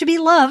 Doesn't have to be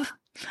love.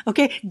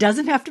 Okay.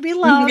 Doesn't have to be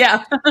love.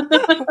 Yeah.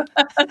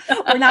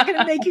 We're not going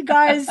to make you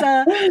guys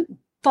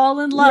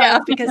fall in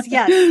love because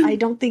yes, I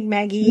don't think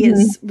Maggie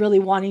is really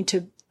wanting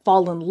to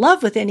fall in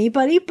love with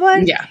anybody,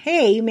 but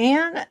hey,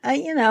 man,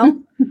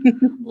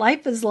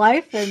 life is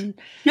life and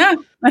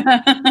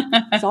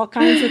it's all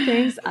kinds of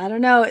things. I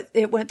don't know.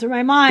 It went through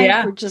my mind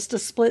for just a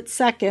split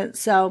second.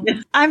 So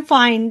I'm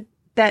fine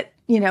that,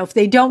 if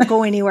they don't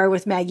go anywhere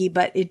with Maggie,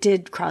 but it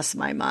did cross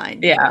my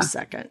mind for a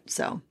second.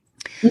 So,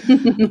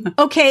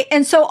 okay.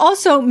 And so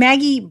also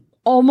Maggie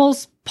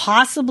almost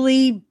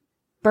possibly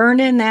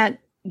burning that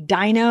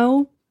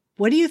dino.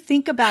 What do you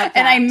think about that?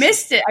 And I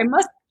missed it. I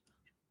must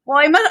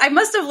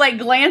have like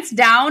glanced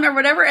down or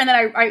whatever. And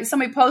then I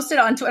somebody posted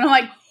on Twitter and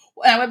I'm like,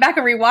 and I went back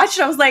and rewatched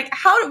it. I was like,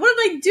 what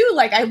did I do?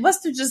 Like, I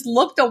must have just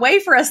looked away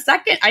for a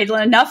second.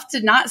 Enough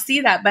to not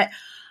see that. But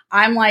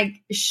I'm like,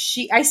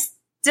 I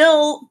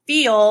still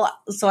feel,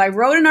 so I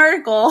wrote an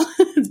article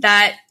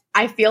that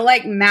I feel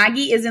like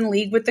Maggie is in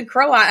league with the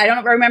Croat. I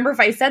don't remember if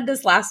I said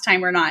this last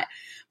time or not,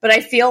 but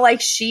I feel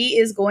like she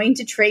is going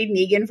to trade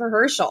Negan for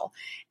Herschel.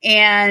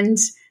 And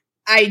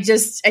I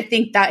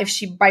think that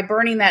by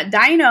burning that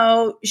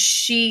dino,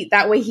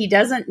 that way he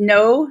doesn't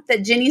know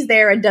that Ginny's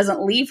there and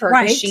doesn't leave her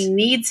because she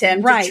needs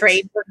him to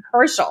trade for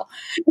Herschel.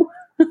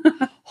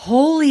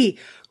 Holy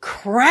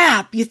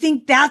crap. You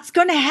think that's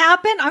going to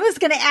happen? I was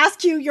going to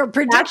ask you your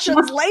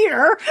predictions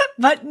later,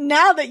 but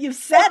now that you've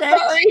said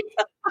it.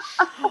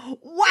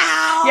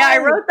 Wow. Yeah, I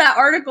wrote that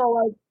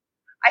article.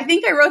 I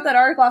think I wrote that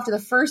article after the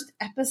first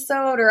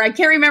episode, or I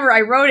can't remember.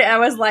 I wrote it. I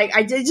was like,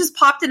 it just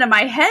popped into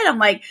my head. I'm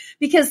like,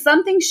 because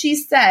something she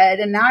said,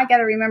 and now I got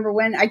to remember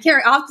when. I'll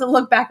have to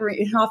look back.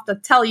 I'll have to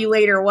tell you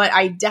later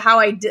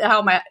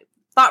how my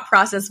thought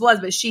process was.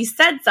 But she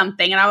said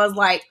something, and I was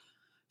like,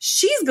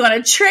 she's going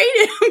to trade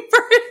him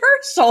for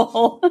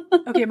Herschel.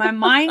 Okay, my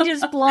mind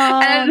is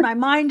blown. My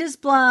mind is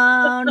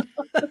blown.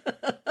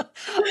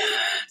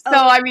 So,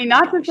 I mean,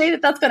 not to say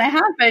that that's going to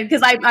happen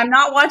because I'm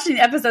not watching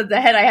the episodes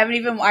ahead.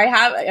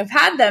 I've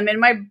had them in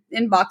my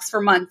inbox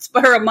for months,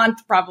 or a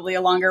month, probably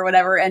longer,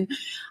 whatever. And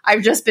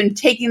I've just been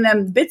taking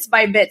them bits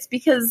by bits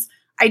because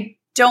I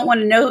don't want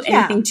to know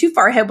anything too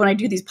far ahead when I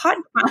do these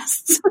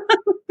podcasts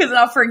because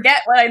I'll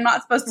forget what I'm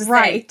not supposed to say.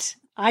 Right.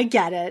 I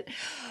get it.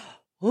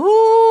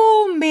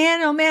 Oh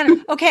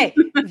man. Okay.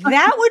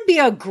 That would be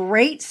a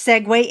great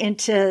segue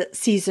into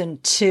season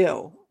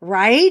 2,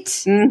 right?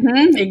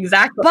 Mm-hmm,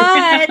 exactly.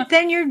 But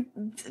then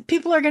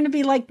people are going to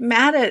be like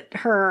mad at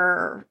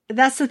her.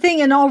 That's the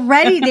thing. And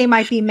already they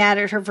might be mad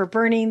at her for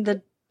burning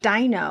the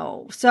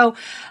dino. So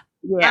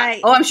yeah.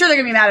 I'm sure they're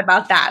going to be mad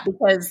about that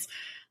because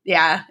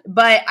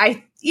but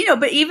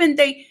even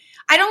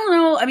I don't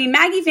know. I mean,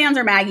 Maggie fans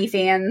are Maggie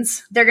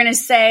fans. They're going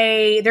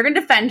to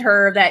defend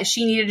her that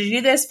she needed to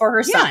do this for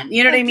her son.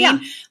 You know what I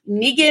mean?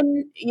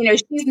 Negan,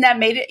 she's not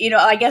made it,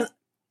 I guess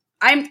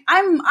I'm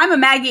a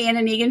Maggie and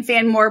a Negan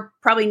fan, more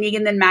probably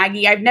Negan than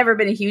Maggie. I've never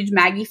been a huge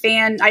Maggie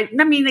fan. I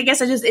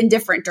guess I'm just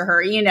indifferent to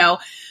her,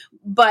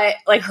 but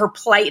like her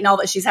plight and all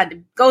that she's had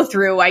to go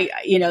through,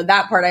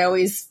 that part I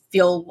always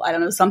feel, I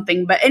don't know,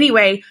 something. But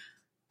anyway,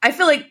 I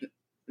feel like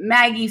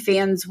Maggie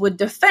fans would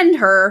defend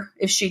her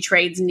if she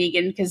trades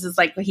Negan because it's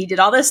like he did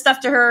all this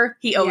stuff to her,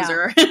 he owes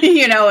her,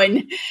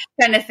 and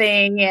kind of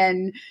thing.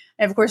 And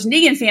of course,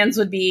 Negan fans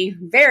would be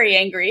very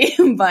angry,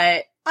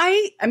 but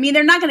I mean,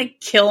 they're not going to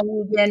kill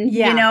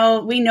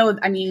Negan. We know.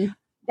 I mean,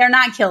 they're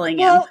not killing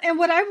him. And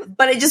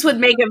but it just would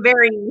make it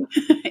very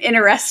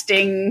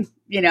interesting.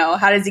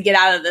 How does he get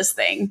out of this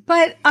thing?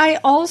 But I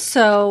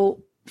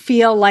also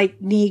feel like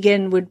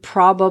Negan would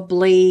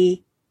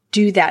probably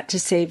do that to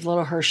save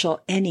little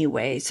Herschel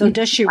anyway. So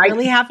does she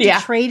really have to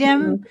trade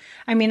him?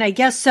 I mean, I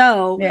guess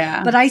so.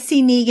 Yeah. But I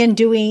see Negan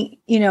doing,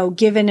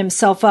 giving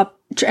himself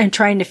up and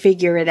trying to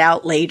figure it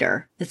out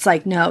later. It's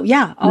like, no,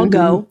 I'll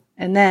go.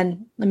 And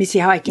then let me see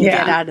how I can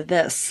get out of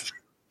this.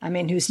 I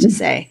mean, who's to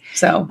say?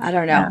 So I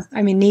don't know. Yeah.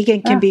 I mean,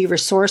 Negan can be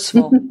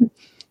resourceful.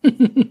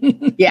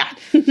 Yeah.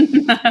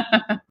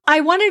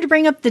 I wanted to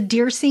bring up the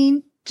deer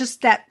scene,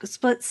 just that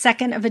split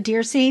second of a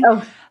deer scene.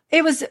 Oh.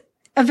 It was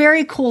a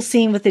very cool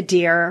scene with the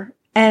deer.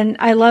 And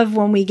I love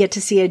when we get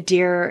to see a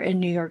deer in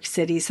New York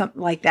City,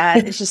 something like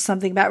that. It's just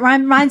something about,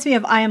 reminds me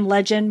of I Am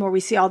Legend, where we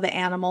see all the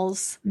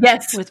animals.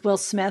 Yes. With Will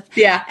Smith.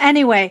 Yeah.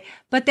 Anyway,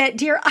 but that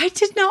deer, I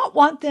did not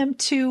want them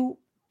to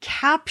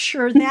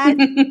capture that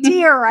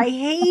deer. I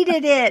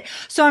hated it.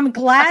 So I'm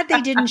glad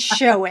they didn't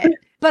show it.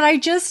 But I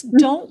just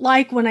don't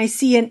like when I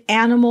see an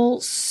animal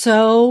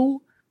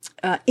so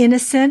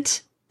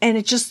innocent and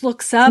it just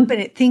looks up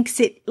and it thinks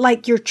it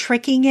like you're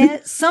tricking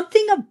it.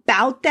 Something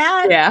about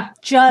that.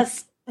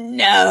 Just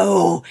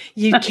no,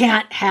 you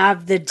can't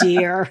have the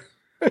deer.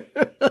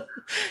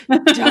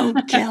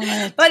 Don't kill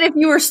it. But if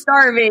you were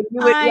starving, you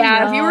would,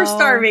 if you were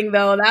starving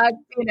though, that,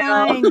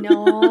 I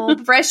know.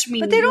 Fresh meat.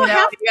 But they don't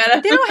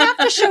they don't have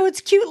to show its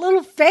cute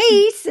little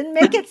face and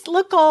make it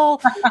look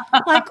all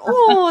like,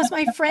 oh, is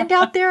my friend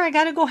out there? I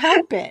got to go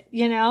help it.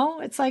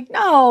 It's like,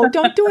 no,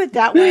 don't do it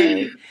that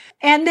way.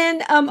 And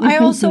then, I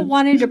also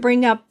wanted to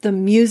bring up the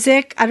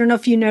music. I don't know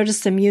if you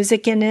noticed the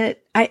music in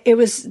it.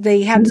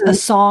 They had a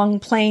song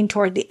playing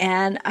toward the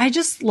end. I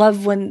just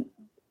love when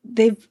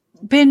they've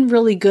been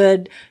really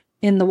good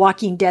in the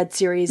Walking Dead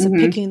series of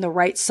picking the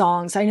right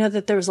songs. I know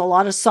that there was a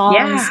lot of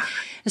songs,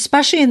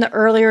 especially in the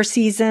earlier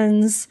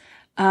seasons,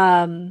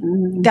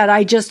 that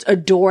I just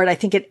adored. I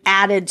think it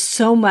added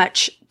so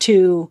much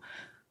to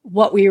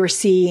what we were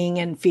seeing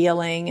and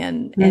feeling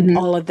and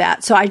all of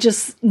that. So I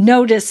just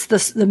noticed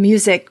the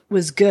music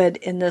was good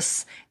in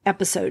this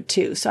episode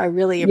too. So I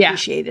really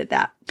appreciated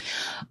that.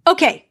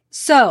 Okay.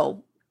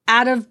 So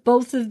out of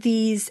both of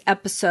these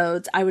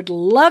episodes, I would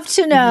love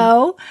to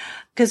know,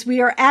 because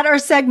we are at our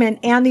segment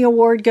and the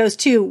award goes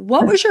to,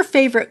 what was your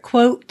favorite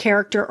quote,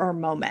 character, or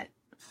moment?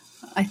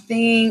 I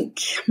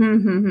think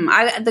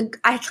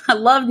I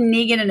loved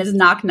Negan and his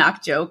knock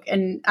knock joke,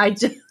 and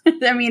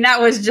that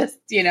was just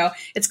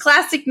it's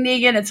classic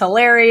Negan. It's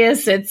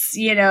hilarious. It's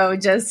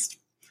just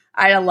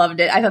I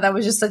loved it. I thought that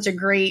was just such a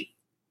great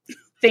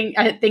thing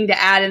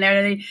to add in there.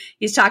 And then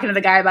he's talking to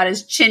the guy about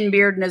his chin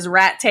beard and his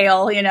rat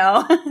tail.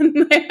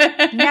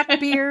 Neck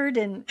beard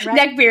and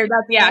neck beard.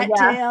 Rat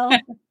tail.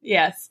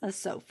 Yes, that's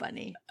so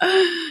funny.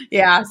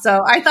 Yeah,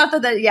 so I thought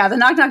that the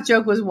knock knock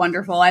joke was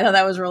wonderful. I thought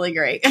that was really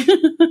great.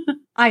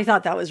 I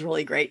thought that was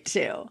really great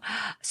too.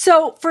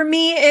 So for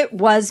me, it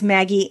was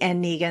Maggie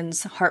and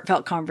Negan's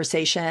heartfelt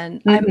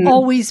conversation. I'm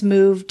always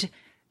moved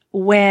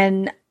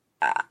when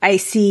I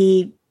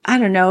see, I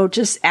don't know,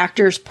 just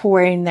actors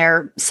pouring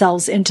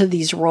themselves into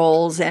these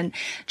roles, and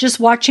just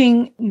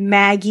watching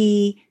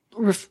Maggie,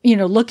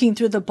 looking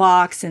through the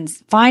box and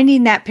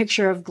finding that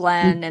picture of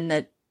Glenn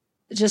and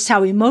just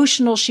how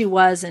emotional she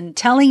was, and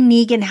telling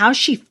Negan how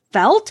she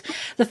felt.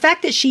 The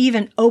fact that she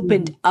even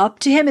opened up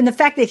to him, and the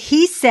fact that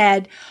he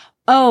said,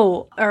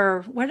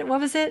 or what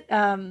was it?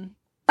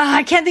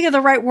 I can't think of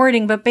the right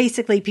wording, but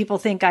basically people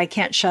think I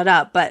can't shut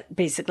up, but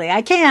basically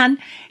I can.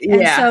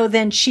 And so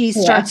then she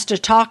starts to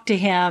talk to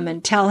him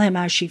and tell him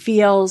how she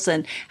feels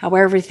and how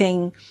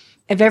everybody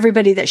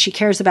that she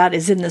cares about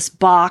is in this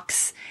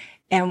box.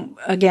 And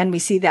again, we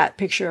see that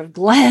picture of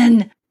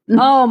Glenn.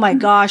 Oh my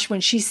gosh.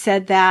 When she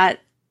said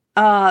that,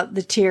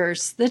 the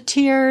tears.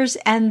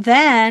 And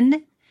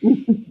then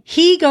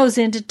he goes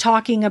into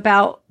talking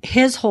about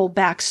his whole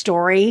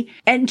backstory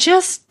and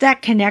just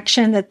that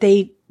connection that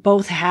they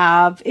both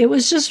have. It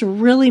was just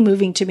really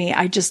moving to me.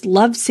 I just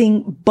loved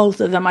seeing both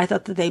of them. I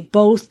thought that they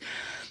both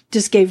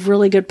just gave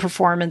really good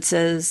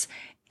performances.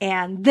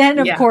 And then,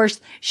 of course,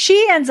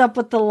 she ends up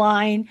with the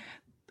line,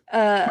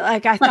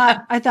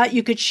 I thought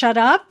you could shut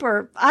up,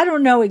 or I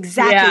don't know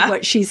exactly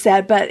what she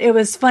said, but it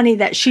was funny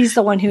that she's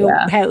the one who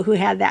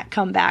had that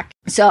comeback.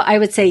 So I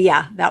would say,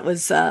 that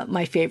was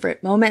my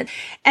favorite moment.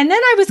 And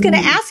then I was going to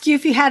ask you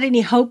if you had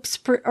any hopes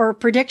or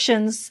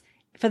predictions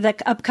for the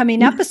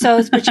upcoming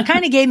episodes, but you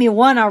kind of gave me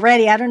one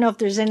already. I don't know if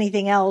there's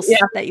anything else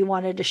that you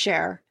wanted to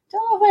share.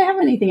 Don't know if I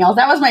have anything else.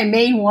 That was my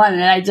main one.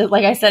 And I just,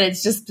 like I said,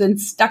 it's just been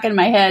stuck in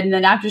my head. And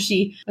then after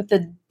with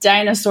the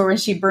dinosaur, when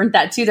she burnt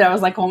that too, that I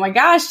was like, oh my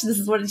gosh, this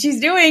is what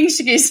she's doing.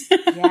 So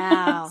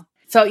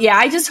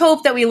I just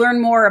hope that we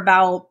learn more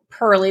about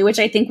Pearly, which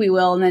I think we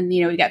will. And then,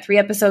 we got 3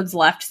 episodes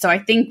left. So I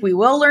think we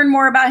will learn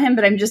more about him,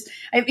 but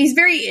he's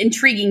very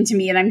intriguing to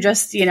me. And I'm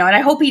just, and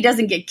I hope he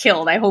doesn't get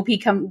killed. I hope he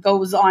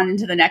goes on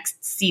into the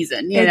next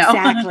season,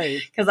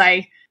 Exactly. Because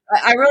I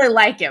really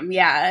like him.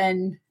 Yeah.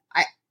 And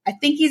I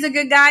think he's a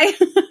good guy.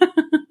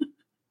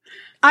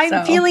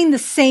 I'm feeling the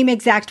same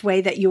exact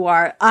way that you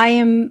are. I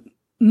am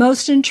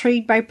most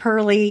intrigued by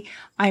Pearly.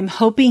 I'm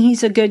hoping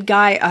he's a good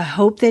guy. I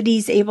hope that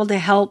he's able to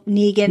help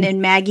Negan and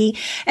Maggie.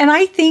 And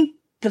I think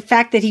the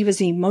fact that he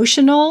was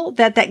emotional,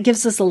 that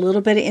gives us a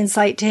little bit of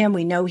insight to him.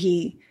 We know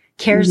he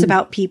cares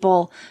about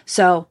people.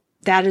 So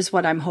that is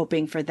what I'm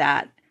hoping for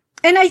that.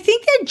 And I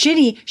think that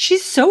Ginny,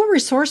 she's so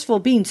resourceful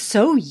being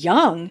so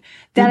young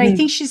that I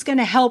think she's going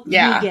to help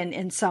Negan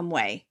in some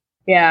way.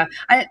 Yeah.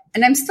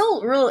 I'm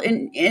still real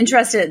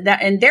interested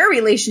in their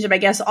relationship, I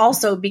guess,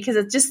 also, because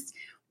it's just,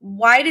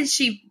 why did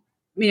she,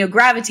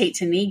 gravitate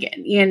to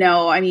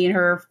Negan?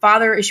 Her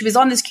father, she was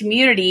on this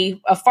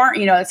community, a farm,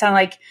 it sounded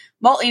like,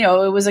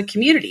 it was a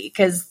community,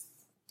 because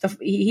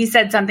he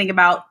said something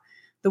about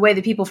the way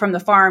the people from the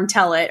farm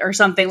tell it or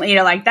something, you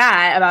know, like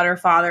that about her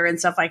father and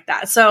stuff like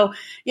that. So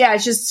yeah,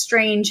 it's just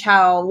strange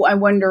how I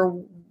wonder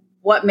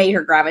what made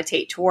her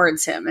gravitate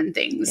towards him and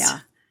things. Yeah.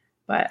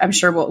 But I'm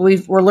sure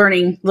we're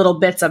learning little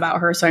bits about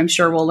her. So I'm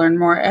sure we'll learn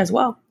more as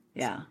well.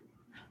 Yeah.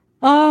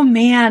 Oh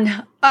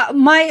man.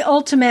 My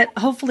ultimate,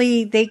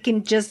 hopefully they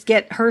can just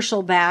get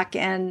Herschel back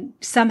and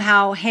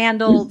somehow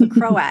handle the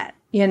Croat.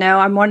 You know,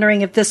 I'm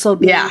wondering if this will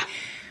be,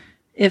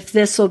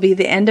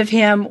 the end of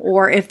him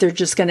or if they're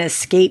just going to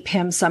escape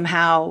him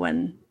somehow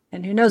and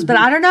who knows, but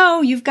I don't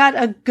know. You've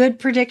got a good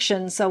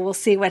prediction. So we'll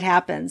see what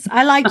happens.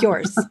 I like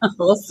yours.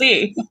 We'll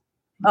see.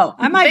 Oh,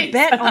 I might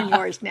bet on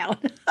yours now.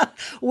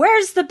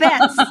 Where's the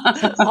bets?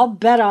 I'll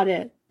bet on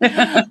it.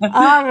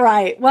 All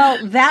right.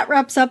 Well, that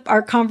wraps up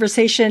our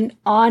conversation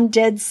on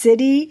Dead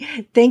City.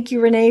 Thank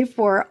you, Renee,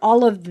 for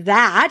all of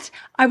that.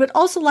 I would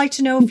also like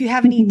to know if you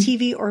have any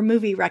TV or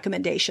movie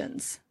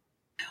recommendations.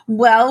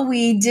 Well,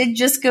 we did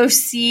just go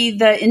see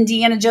the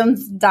Indiana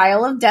Jones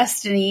Dial of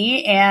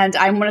Destiny, and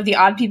I'm one of the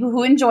odd people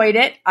who enjoyed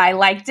it. I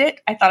liked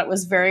it. I thought it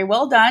was very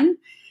well done.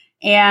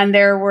 And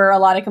there were a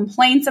lot of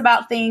complaints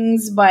about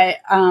things, but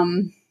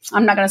I'm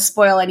not going to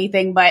spoil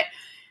anything, but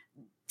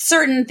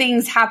certain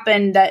things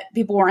happened that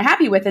people weren't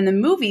happy with in the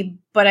movie.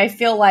 But I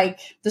feel like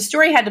the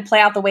story had to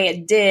play out the way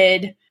it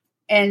did.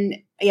 And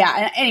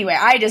yeah, anyway,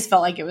 I just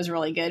felt like it was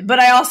really good. But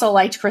I also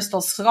liked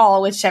Crystal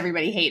Skull, which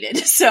everybody hated.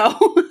 So,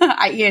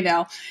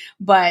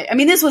 but I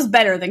mean, this was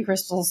better than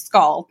Crystal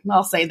Skull.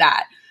 I'll say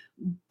that.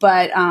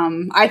 But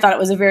I thought it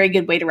was a very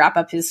good way to wrap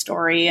up his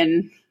story.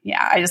 And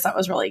yeah, I just thought it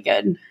was really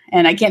good.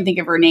 And I can't think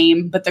of her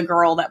name, but the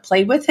girl that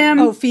played with him.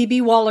 Oh,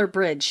 Phoebe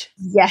Waller-Bridge.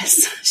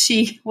 Yes,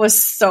 she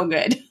was so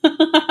good.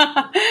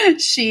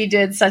 She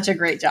did such a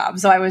great job.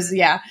 So I was,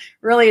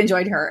 really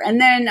enjoyed her.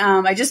 And then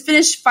I just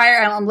finished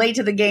I'm late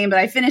to the game, but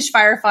I finished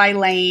Firefly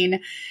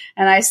Lane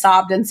and I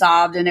sobbed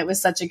and it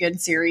was such a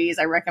good series.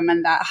 I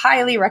recommend that,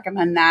 highly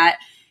recommend that.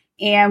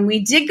 And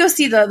we did go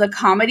see the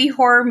comedy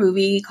horror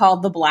movie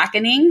called The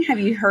Blackening. Have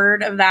you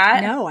heard of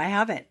that? No, I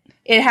haven't.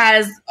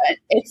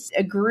 It's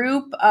a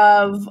group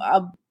of,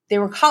 they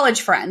were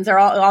college friends. They're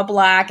all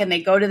black and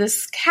they go to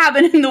this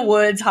cabin in the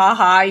woods,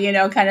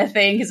 kind of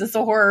thing. Cause it's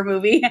a horror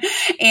movie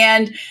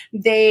and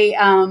they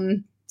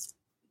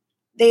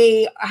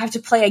have to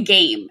play a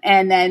game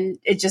and then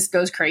it just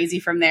goes crazy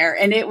from there.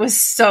 And it was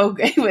so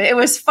good. It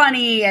was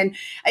funny and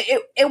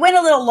it went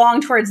a little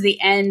long towards the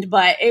end,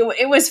 but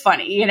it was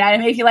funny.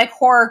 And if you like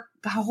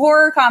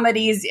horror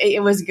comedies,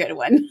 it was a good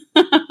one.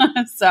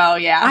 So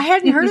yeah. I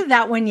hadn't heard of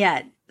that one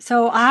yet.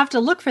 So I'll have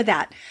to look for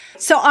that.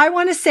 So I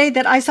want to say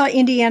that I saw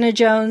Indiana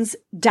Jones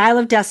Dial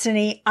of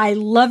Destiny. I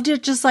loved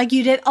it just like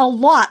you did a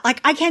lot. Like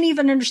I can't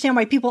even understand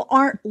why people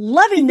aren't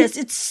loving this.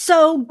 It's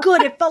so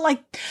good. It felt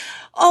like,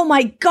 oh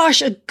my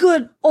gosh, a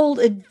good old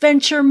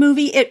adventure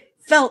movie.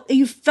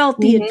 You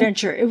felt the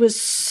adventure. It was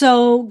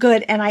so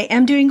good. And I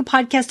am doing a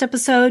podcast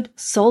episode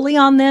solely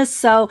on this.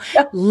 So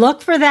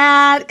look for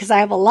that because I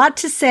have a lot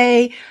to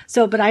say.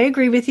 But I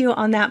agree with you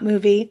on that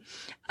movie.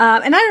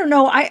 And I don't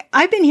know,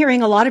 I've been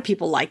hearing a lot of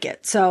people like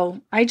it.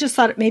 So I just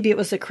thought maybe it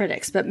was the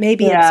critics, but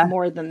maybe it's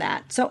more than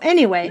that. So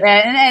anyway.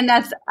 And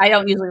that's, I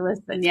don't usually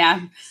listen,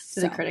 to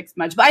the critics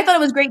much, but I thought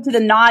it was great to the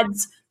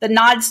nods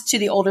to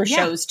the older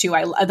shows too.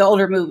 The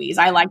older movies.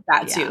 I like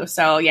that too.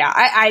 So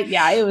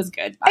it was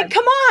good. And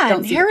come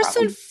on,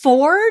 Harrison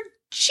Ford.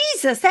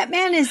 Jesus, that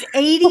man is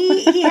 80.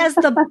 He has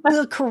the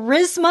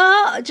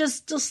charisma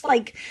just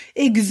like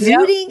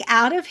exuding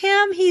out of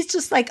him. He's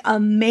just like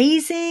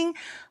amazing.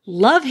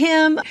 Love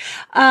him.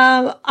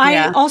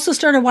 I also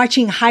started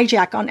watching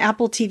Hijack on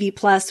Apple TV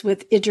Plus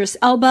with Idris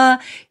Elba.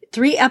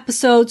 3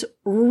 episodes,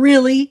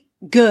 really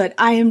good.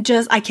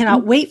 I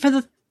cannot wait for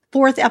the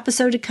 4th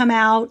episode to come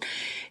out.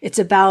 It's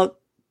about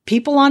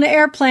people on an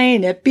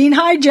airplane, it being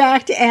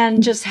hijacked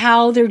and just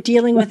how they're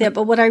dealing with it.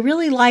 But what I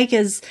really like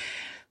is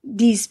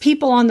these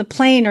people on the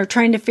plane are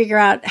trying to figure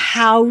out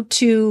how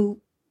to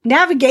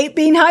navigate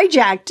being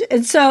hijacked.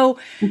 And so,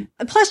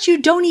 plus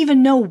you don't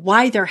even know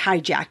why they're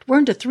hijacked. We're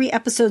into 3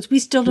 episodes. We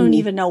still don't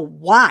even know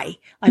why,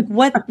 like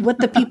what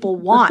the people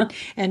want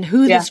and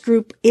who this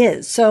group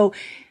is. So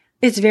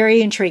it's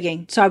very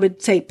intriguing. So I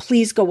would say,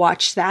 please go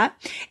watch that.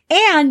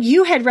 And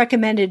you had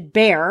recommended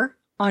Bear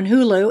on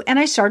Hulu and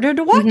I started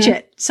to watch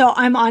it. So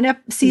I'm on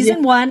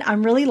season 1.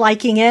 I'm really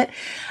liking it.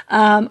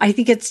 I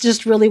think it's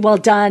just really well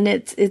done.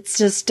 It's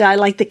just, I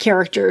like the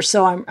characters.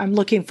 So I'm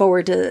looking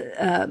forward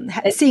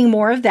to, seeing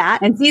more of that.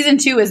 And season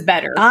 2 is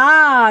better.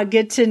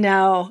 Good to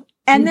know.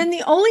 And then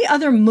the only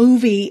other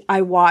movie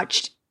I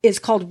watched is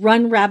called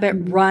Run Rabbit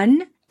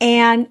Run.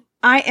 And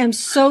I am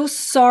so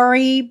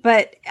sorry,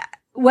 but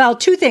well,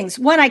 2 things.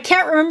 One, I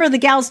can't remember the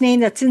gal's name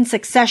that's in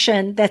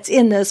Succession that's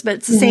in this, but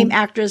it's the same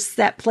actress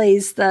that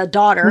plays the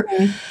daughter.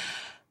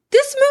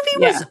 This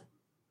movie was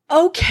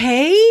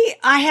okay.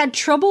 I had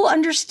trouble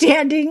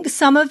understanding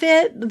some of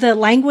it, the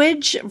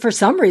language. For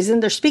some reason,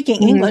 they're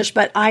speaking English,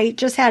 but I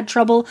just had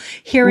trouble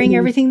hearing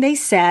everything they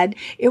said.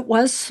 It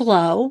was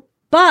slow.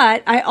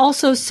 But I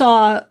also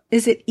saw,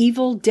 is it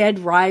Evil Dead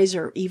Rise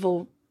or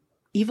Evil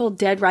Evil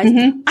Dead Rise.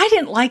 I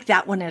didn't like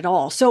that one at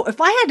all. So if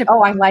I had to,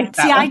 I liked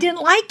that one. I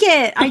didn't like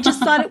it. I just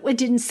thought it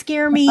didn't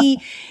scare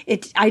me.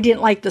 I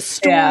didn't like the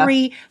story.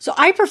 Yeah. So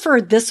I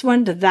preferred this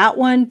one to that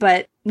one,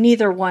 but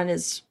neither one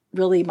is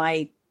really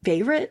my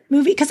favorite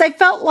movie because I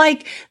felt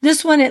like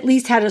this one at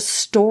least had a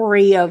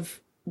story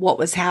of what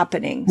was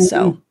happening.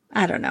 So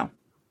I don't know.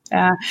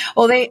 Yeah.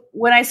 Well,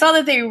 when I saw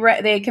that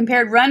they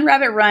compared Run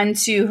Rabbit Run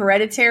to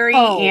Hereditary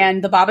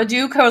and The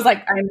Babadook, I was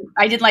like,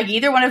 I didn't like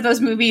either one of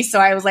those movies, so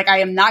I was like,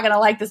 I am not going to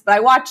like this. But I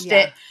watched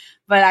it,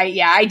 but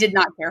I did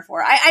not care for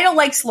it. I don't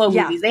like slow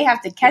movies; they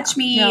have to catch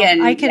me,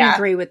 and I can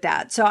agree with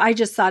that. So I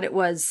just thought it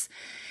was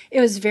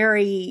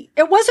very.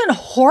 It wasn't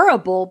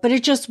horrible, but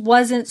it just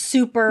wasn't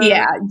super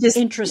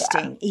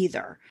interesting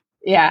either.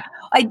 Yeah,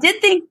 I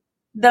did think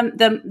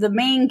the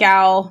main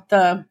gal,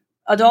 the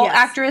adult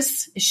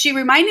actress, she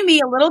reminded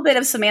me a little bit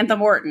of Samantha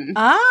Morton.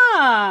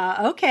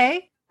 Ah,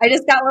 okay. I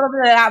just got a little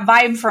bit of that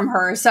vibe from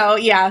her. So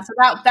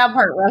that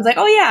part where I was like,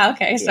 oh yeah,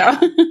 okay. So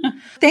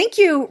thank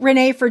you,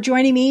 Renee, for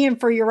joining me and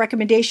for your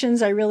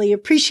recommendations. I really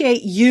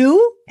appreciate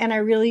you and I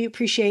really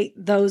appreciate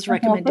those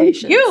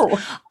recommendations. Thank you.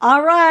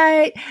 All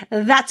right.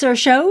 That's our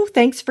show.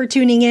 Thanks for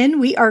tuning in.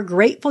 We are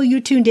grateful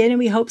you tuned in and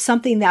we hope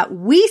something that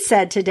we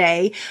said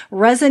today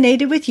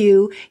resonated with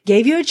you,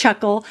 gave you a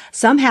chuckle,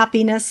 some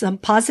happiness, some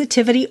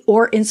positivity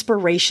or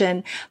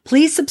inspiration.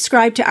 Please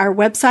subscribe to our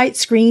website,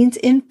 Screens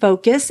in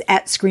Focus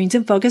at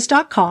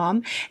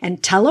screensinfocus.com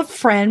and tell a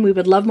friend. We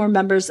would love more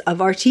members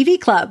of our TV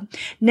club.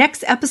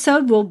 Next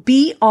episode will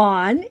be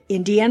on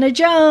Indiana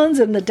Jones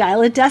and the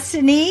Dial of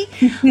Destiny.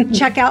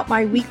 Check out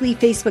my weekly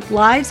Facebook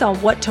Lives on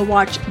what to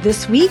watch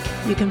this week.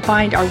 You can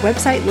find our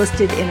website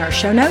listed in our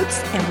show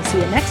notes, and we'll see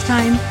you next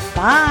time.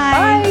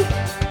 Bye. Bye.